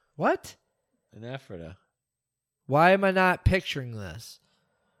 What? In Ephrata. Why am I not picturing this?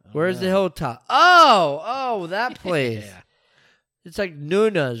 Oh, Where's the no. Hilltop? Oh, that place. Yeah. It's like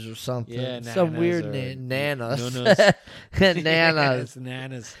Nuna's or something. Yeah, some Nanas weird or name. Nanas. Nunas. Yeah, Nanas. it's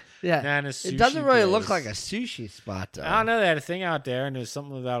Nana's. Yeah. Nana's It sushi doesn't really place. look like a sushi spot, though. I don't know. They had a thing out there, and there's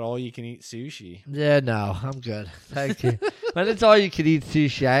something about all-you-can-eat sushi. Yeah, no, I'm good. Thank you. When it's all you can eat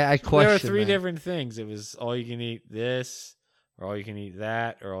sushi, I question There were three that. different things. It was all-you-can-eat this, or all-you-can-eat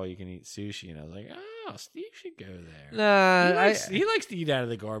that, or all-you-can-eat sushi. And I was like, oh, Steve should go there. Nah, He likes to eat out of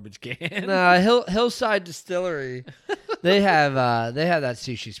the garbage can. Nah, Hillside Distillery. They have that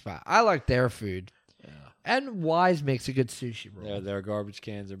sushi spot. I like their food. Yeah. And Wise makes a good sushi roll. Their garbage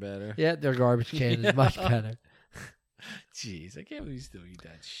cans are better. Yeah, their garbage can is much better. Jeez, I can't believe you still eat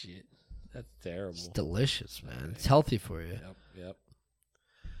that shit. That's terrible. It's delicious, man. It's healthy for you. Yep.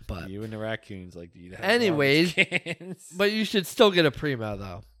 But You and the raccoons like to eat out of anyways, garbage cans. but you should still get a Primo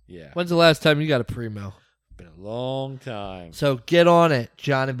though. Yeah. When's the last time you got a Primo? Been a long time. So get on it,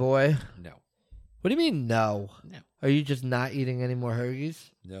 Johnny boy. No. What do you mean no? No. Are you just not eating any more hoagies?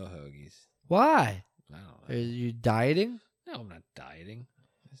 No hoagies. Why? I don't Are know. you dieting? No, I'm not dieting.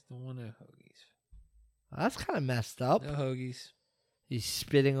 I just don't want no hoagies. That's kind of messed up. No hoagies. He's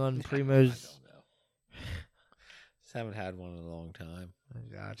spitting on I Primo's. don't know. Just haven't had one in a long time. I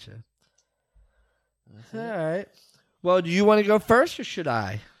gotcha. That's All it. right. Well, do you want to go first or should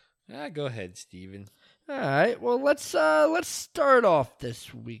I? Go ahead, Steven. All right. Well, let's start off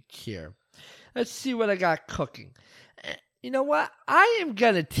this week here. Let's see what I got cooking. You know what? I am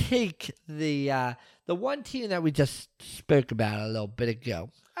gonna take the one team that we just spoke about a little bit ago.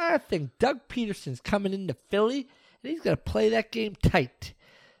 I think Doug Peterson's coming into Philly, and he's gonna play that game tight.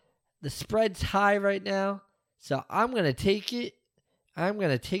 The spread's high right now, so I'm gonna take it. I'm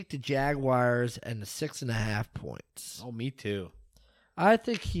gonna take the Jaguars and the 6.5 points. Oh, me too. I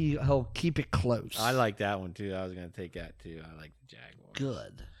think he'll keep it close. I like that one too. I was going to take that too. I like the Jaguars.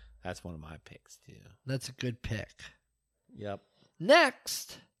 Good. That's one of my picks too. That's a good pick. Yep.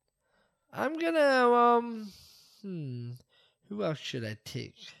 Next, I'm gonna who else should I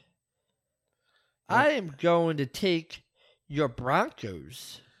take? I am going to take your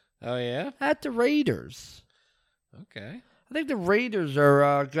Broncos Oh yeah. at the Raiders. Okay. I think the Raiders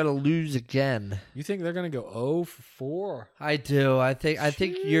are gonna lose again. You think they're going to go 0 for 4? I do. I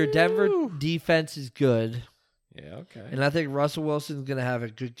think your Denver Shoo. defense is good, Yeah. Okay. and I think Russell Wilson's gonna have a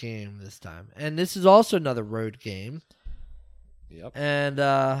good game this time. And this is also another road game. Yep. And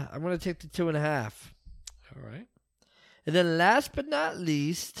I'm going to take the 2.5. All right. And then last but not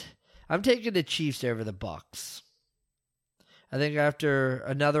least, I'm taking the Chiefs over the Bucks. I think after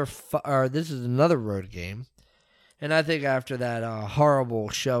another, this is another road game. And I think after that horrible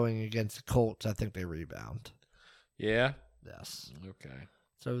showing against the Colts, I think they rebound. Yeah. Yes. Okay.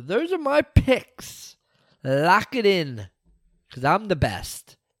 So those are my picks. Lock it in. because I'm the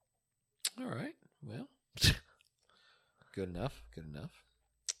best. All right. Well, good enough. Good enough.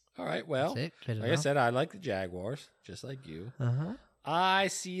 All right. Well, I said, I like the Jaguars, just like you. Uh-huh. I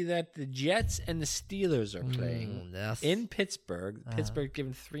see that the Jets and the Steelers are playing in Pittsburgh. Pittsburgh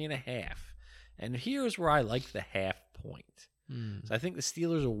given 3.5. And here's where I like the half point. So I think the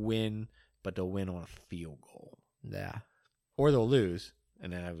Steelers will win, but they'll win on a field goal. Yeah. Or they'll lose,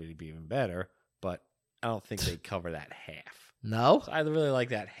 and then that would be even better. But I don't think they cover that half. No? So I really like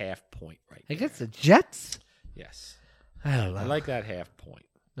that half point right there. Against the Jets? Yes. I don't know. I like that half point.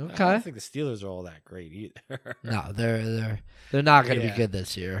 Okay. I don't think the Steelers are all that great either. No, they're not going to be good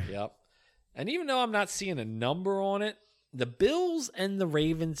this year. Yep. And even though I'm not seeing a number on it, the Bills and the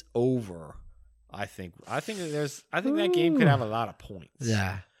Ravens over, I think that game could have a lot of points.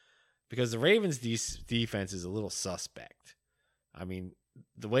 Yeah. Because the Ravens' defense is a little suspect. I mean,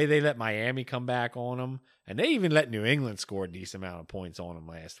 the way they let Miami come back on them, and they even let New England score a decent amount of points on them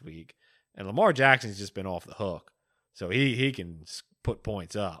last week. And Lamar Jackson's just been off the hook. So he can put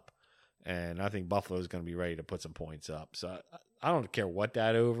points up. And I think Buffalo's going to be ready to put some points up. So I don't care what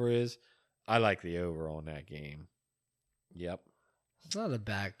that over is. I like the over on that game. Yep. It's not a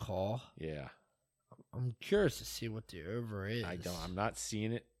bad call. Yeah. I'm curious to see what the over is. I'm not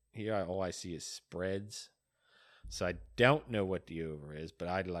seeing it here. All I see is spreads. So I don't know what the over is, but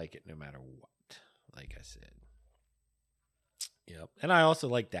I'd like it no matter what, like I said. Yep. And I also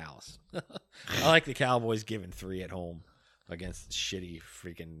like Dallas. I like the Cowboys giving 3 at home against the shitty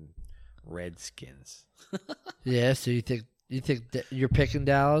freaking Redskins. Yeah, so you think that you're picking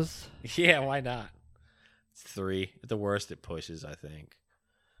Dallas? Yeah, why not? It's 3. At the worst, it pushes, I think.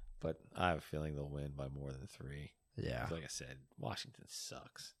 But I have a feeling they'll win by more than 3. Yeah. Like I said, Washington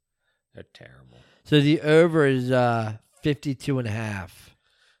sucks. They're terrible. So the over is 52.5.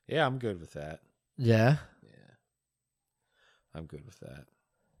 Yeah, I'm good with that. Yeah? Yeah. I'm good with that.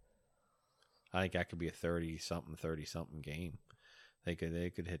 I think that could be a 30-something game. They could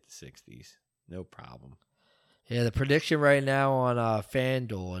hit the 60s. No problem. Yeah, the prediction right now on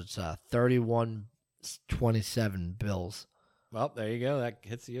FanDuel is 31-27 Bills. Well, there you go. That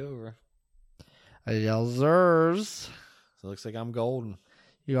hits the over. Yelzers. So it looks like I'm golden.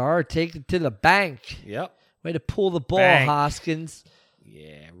 You are taking to the bank. Yep. Way to pull the ball, Bank. Hoskins.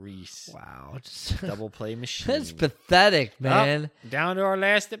 Yeah, Reese. Wow. Double play machine. That's pathetic, man. Down to our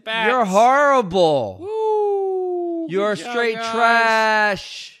last at bat. You're horrible. Woo! You're Good job, straight guys.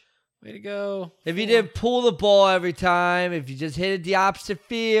 trash. Way to go. If you didn't pull the ball every time, if you just hit it the opposite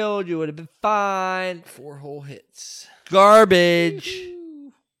field, you would have been fine. 4 whole hits. Garbage.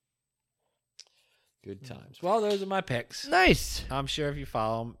 Woo-hoo. Good times. Well, those are my picks. Nice. I'm sure if you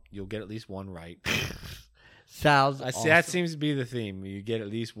follow them, you'll get at least one right. Sounds I see. awesome. That seems to be the theme. You get at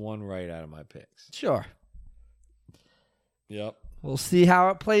least one right out of my picks. Sure. Yep. We'll see how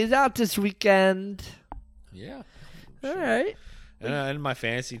it plays out this weekend. Yeah. All right. And my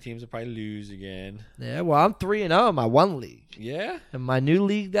fantasy teams will probably lose again. Yeah, well, I'm 3-0 in my one league. Yeah? In my new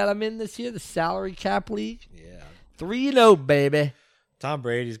league that I'm in this year, the salary cap league. Yeah. 3-0, baby. Tom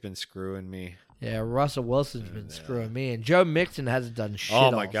Brady's been screwing me. Yeah, Russell Wilson's been screwing me. And Joe Mixon hasn't done shit.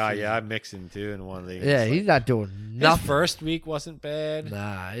 Oh, my all God. season. Yeah, I'm mixing, too, in one league. Yeah, It's he's not doing his nothing. first week wasn't bad.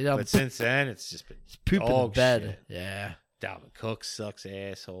 Nah, But since then, it's just been pooping in dog bed. shit. Yeah. Dalvin Cook sucks,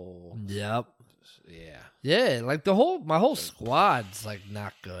 asshole. Yep. Yeah. Yeah, like my whole squad's like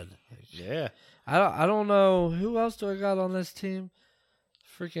not good. Like, Yeah. I don't know who else do I got on this team.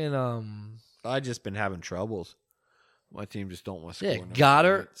 Freaking I've just been having troubles. My team just don't want to score. yeah, enough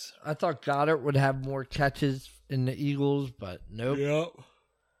Goddard. points. I thought Goddard would have more catches in the Eagles, but nope. Yep.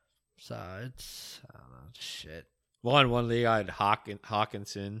 So it's I don't know, shit. One league I had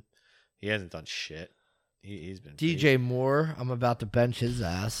Hawkinson. He hasn't done shit. He's been DJ Moore, I'm about to bench his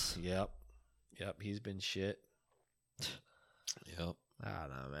ass. Yep. He's been shit. Yep. I don't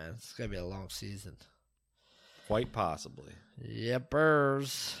know, man. It's gonna be a long season. Quite possibly.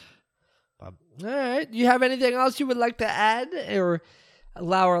 Yepers. All right. Do you have anything else you would like to add or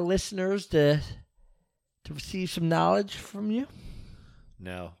allow our listeners to receive some knowledge from you?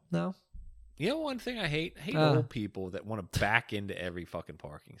 No. No? You know one thing I hate? I hate old people that want to back into every fucking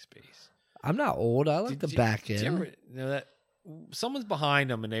parking space. I'm not old. I like the back end. Do you ever know that someone's behind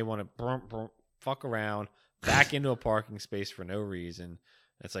them and they want to fuck around, back into a parking space for no reason?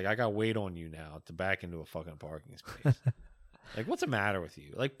 It's like, I got weight on you now to back into a fucking parking space. Like, what's the matter with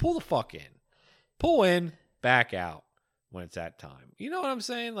you? Like, pull the fuck in. Pull in, back out when it's that time. You know what I'm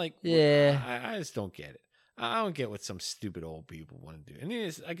saying? Like, yeah. I just don't get it. I don't get what some stupid old people want to do. And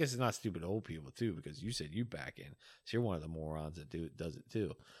I guess it's not stupid old people too, because you said you back in, so you're one of the morons that does it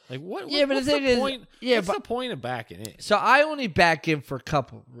too. Like what? Yeah, but what's the thing the point? Yeah, what's the point of backing in? So I only back in for a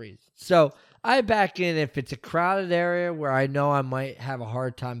couple of reasons. So I back in if it's a crowded area where I know I might have a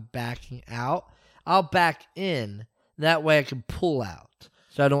hard time backing out. I'll back in. That way I can pull out,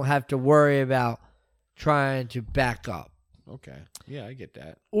 so I don't have to worry about trying to back up. Okay, yeah, I get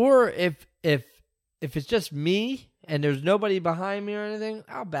that. Or if it's just me and there's nobody behind me or anything,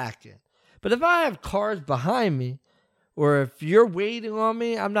 I'll back in. But if I have cars behind me, or if you're waiting on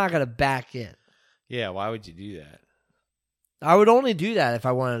me, I'm not going to back in. Yeah, why would you do that? I would only do that if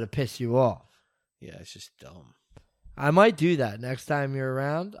I wanted to piss you off. Yeah, it's just dumb. I might do that next time you're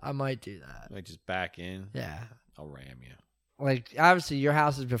around. I might do that. Like just back in. Yeah. I'll ram you. Like, obviously, your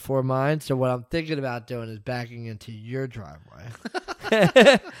house is before mine, so what I'm thinking about doing is backing into your driveway.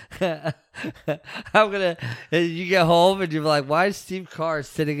 You get home and you're like, why is Steve Carr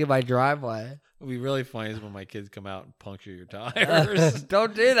sitting in my driveway? It'll be really funny is when my kids come out and puncture your tires.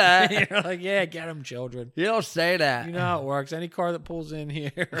 Don't do that. You're like, yeah, get them, children. You don't say that. You know how it works. Any car that pulls in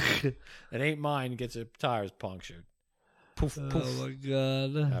here that ain't mine gets its tires punctured. Poof, poof. Oh, my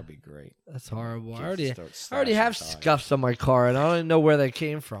God. That'd be great. That's horrible. I Kids already have scuffs on my car, and I don't even know where they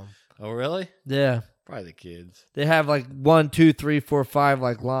came from. Oh, really? Yeah. Probably the kids. They have like 1, 2, 3, 4, 5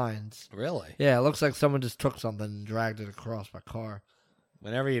 like lines. Really? Yeah, it looks like someone just took something and dragged it across my car.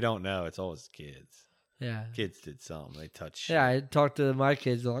 Whenever you don't know, it's always kids. Yeah. Kids did something. They touched shit. Yeah, I talked to my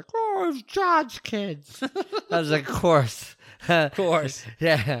kids. They're like, oh, it's John's kids. I was like, of course. Of course.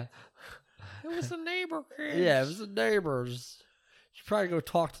 Yeah. It was the neighbor kids. Yeah, it was the neighbors. You should probably go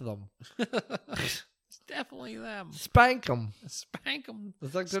talk to them. It's definitely them. Spank them. Spank them.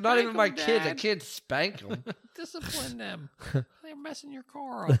 It's like they're not even my kids. I can't spank them. Discipline them. They're messing your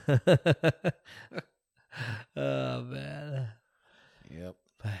car up. Oh, man. Yep.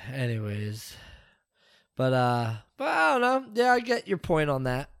 Anyways. But I don't know. Yeah, I get your point on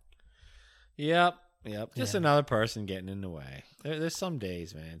that. Yep. Just another person getting in the way. There's some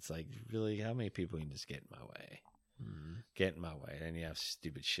days, man. It's like, really, how many people can just get in my way? Get in my way. And you have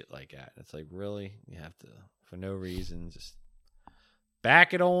stupid shit like that. It's like, really? You have to, for no reason, just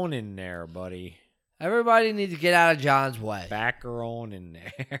back it on in there, buddy. Everybody needs to get out of John's way. Back her on in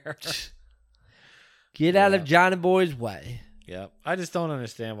there. Get out of Johnny Boy's way. Yep. I just don't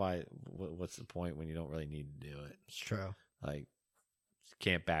understand what's the point when you don't really need to do it. It's true. Like,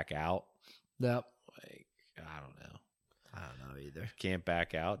 can't back out. Yep. Like, I don't know. I don't know either. Can't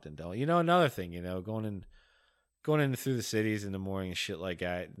back out, then don't. You know, another thing, going in through the cities in the morning and shit like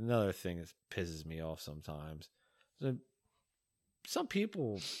that. Another thing that pisses me off sometimes. So, some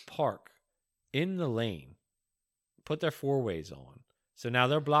people park in the lane, put their four ways on. So now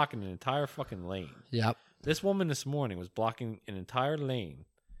they're blocking an entire fucking lane. Yep. This woman this morning was blocking an entire lane,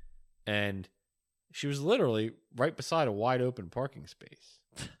 and she was literally right beside a wide open parking space.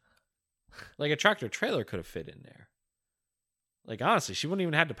 Like a tractor trailer could have fit in there. Like, honestly, she wouldn't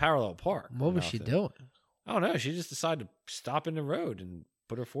even have to parallel park. What was she doing? I don't know. She just decided to stop in the road and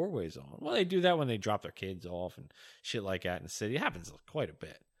put her four ways on. Well, they do that when they drop their kids off and shit like that in the city. It happens quite a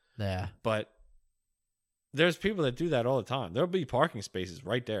bit. Yeah. But there's people that do that all the time. There'll be parking spaces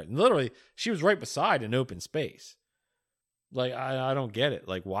right there. And literally, she was right beside an open space. Like, I don't get it.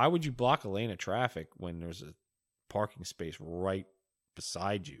 Like, why would you block a lane of traffic when there's a parking space right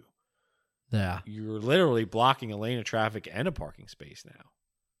beside you? Yeah. You're literally blocking a lane of traffic and a parking space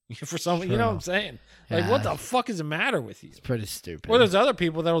now. For someone, you know what I'm saying? Like, what the fuck is the matter with you? It's pretty stupid. Or there's other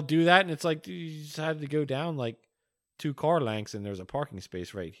people that'll do that, and it's like, dude, you just had to go down like 2 car lengths, and there's a parking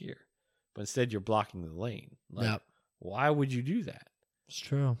space right here. But instead, you're blocking the lane. Like, why would you do that? It's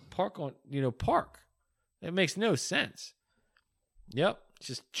true. Park. It makes no sense. Yep. It's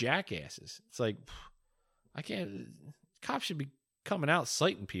just jackasses. It's like, I can't. Cops should be coming out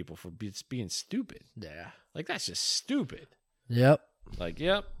citing people for being stupid. Yeah. Like, that's just stupid. Yep. Like,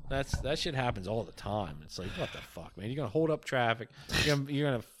 yep, that shit happens all the time. It's like, what the fuck, man? You're gonna hold up traffic.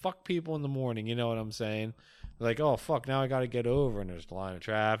 You're gonna fuck people in the morning. You know what I'm saying? Like, oh fuck, now I got to get over, and there's a line of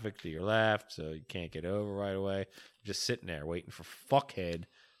traffic to your left, so you can't get over right away. You're just sitting there waiting for fuckhead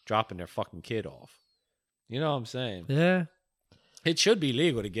dropping their fucking kid off. You know what I'm saying? Yeah. It should be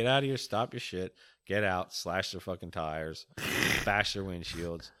legal to get out of here, stop your shit, get out, slash their fucking tires, bash their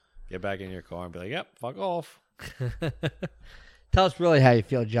windshields, get back in your car, and be like, yep, fuck off. Tell us really how you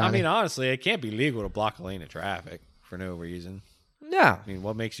feel, Johnny. I mean, honestly, it can't be legal to block a lane of traffic for no reason. No. I mean,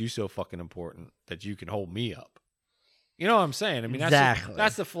 what makes you so fucking important that you can hold me up? You know what I'm saying? I mean,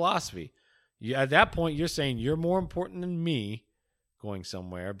 that's the philosophy. At that point, you're saying you're more important than me going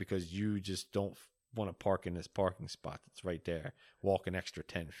somewhere because you just don't want to park in this parking spot that's right there, walk an extra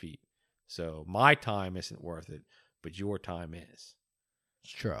 10 feet. So my time isn't worth it, but your time is.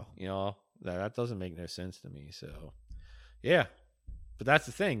 It's true. You know, that doesn't make no sense to me. So, yeah. But that's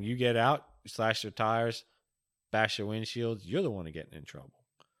the thing. You get out, you slash your tires, bash your windshields, you're the one getting in trouble.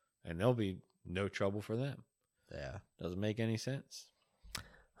 And there'll be no trouble for them. Yeah. Doesn't make any sense.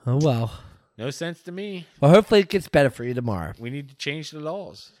 Oh, well. No sense to me. Well, hopefully it gets better for you tomorrow. We need to change the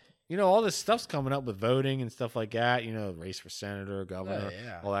laws. You know, all this stuff's coming up with voting and stuff like that. You know, race for senator, governor,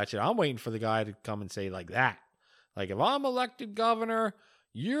 all that shit. I'm waiting for the guy to come and say like that. Like, if I'm elected governor,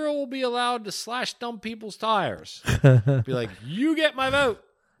 you'll be allowed to slash dump people's tires. Be like, you get my vote.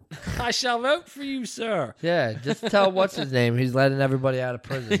 I shall vote for you, sir. Yeah, just tell what's his name. He's letting everybody out of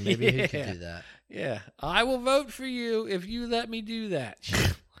prison. Maybe he can do that. Yeah, I will vote for you if you let me do that.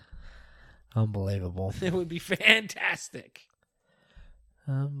 Unbelievable. It would be fantastic.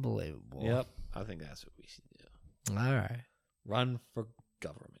 Unbelievable. Yep, I think that's what we should do. All right. Run for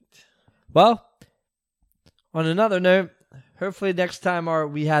government. Well, on another note, hopefully next time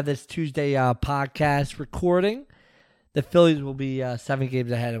we have this Tuesday podcast recording, the Phillies will be 7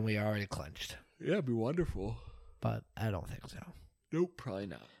 games ahead and we already clinched. Yeah, it'd be wonderful. But I don't think so. Nope, probably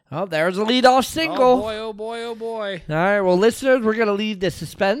not. Oh, there's a leadoff single. Oh, boy, oh, boy, oh, boy. All right, well, listeners, we're going to leave the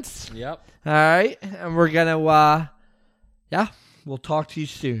suspense. Yep. All right, and we're going to, we'll talk to you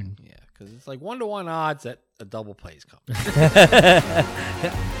soon. Yeah, because it's like 1-to-1 odds that a double play is coming.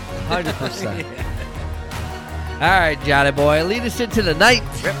 100%. All right, Johnny boy, lead us into the night.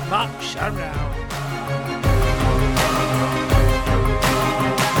 Rip, pop, shut down.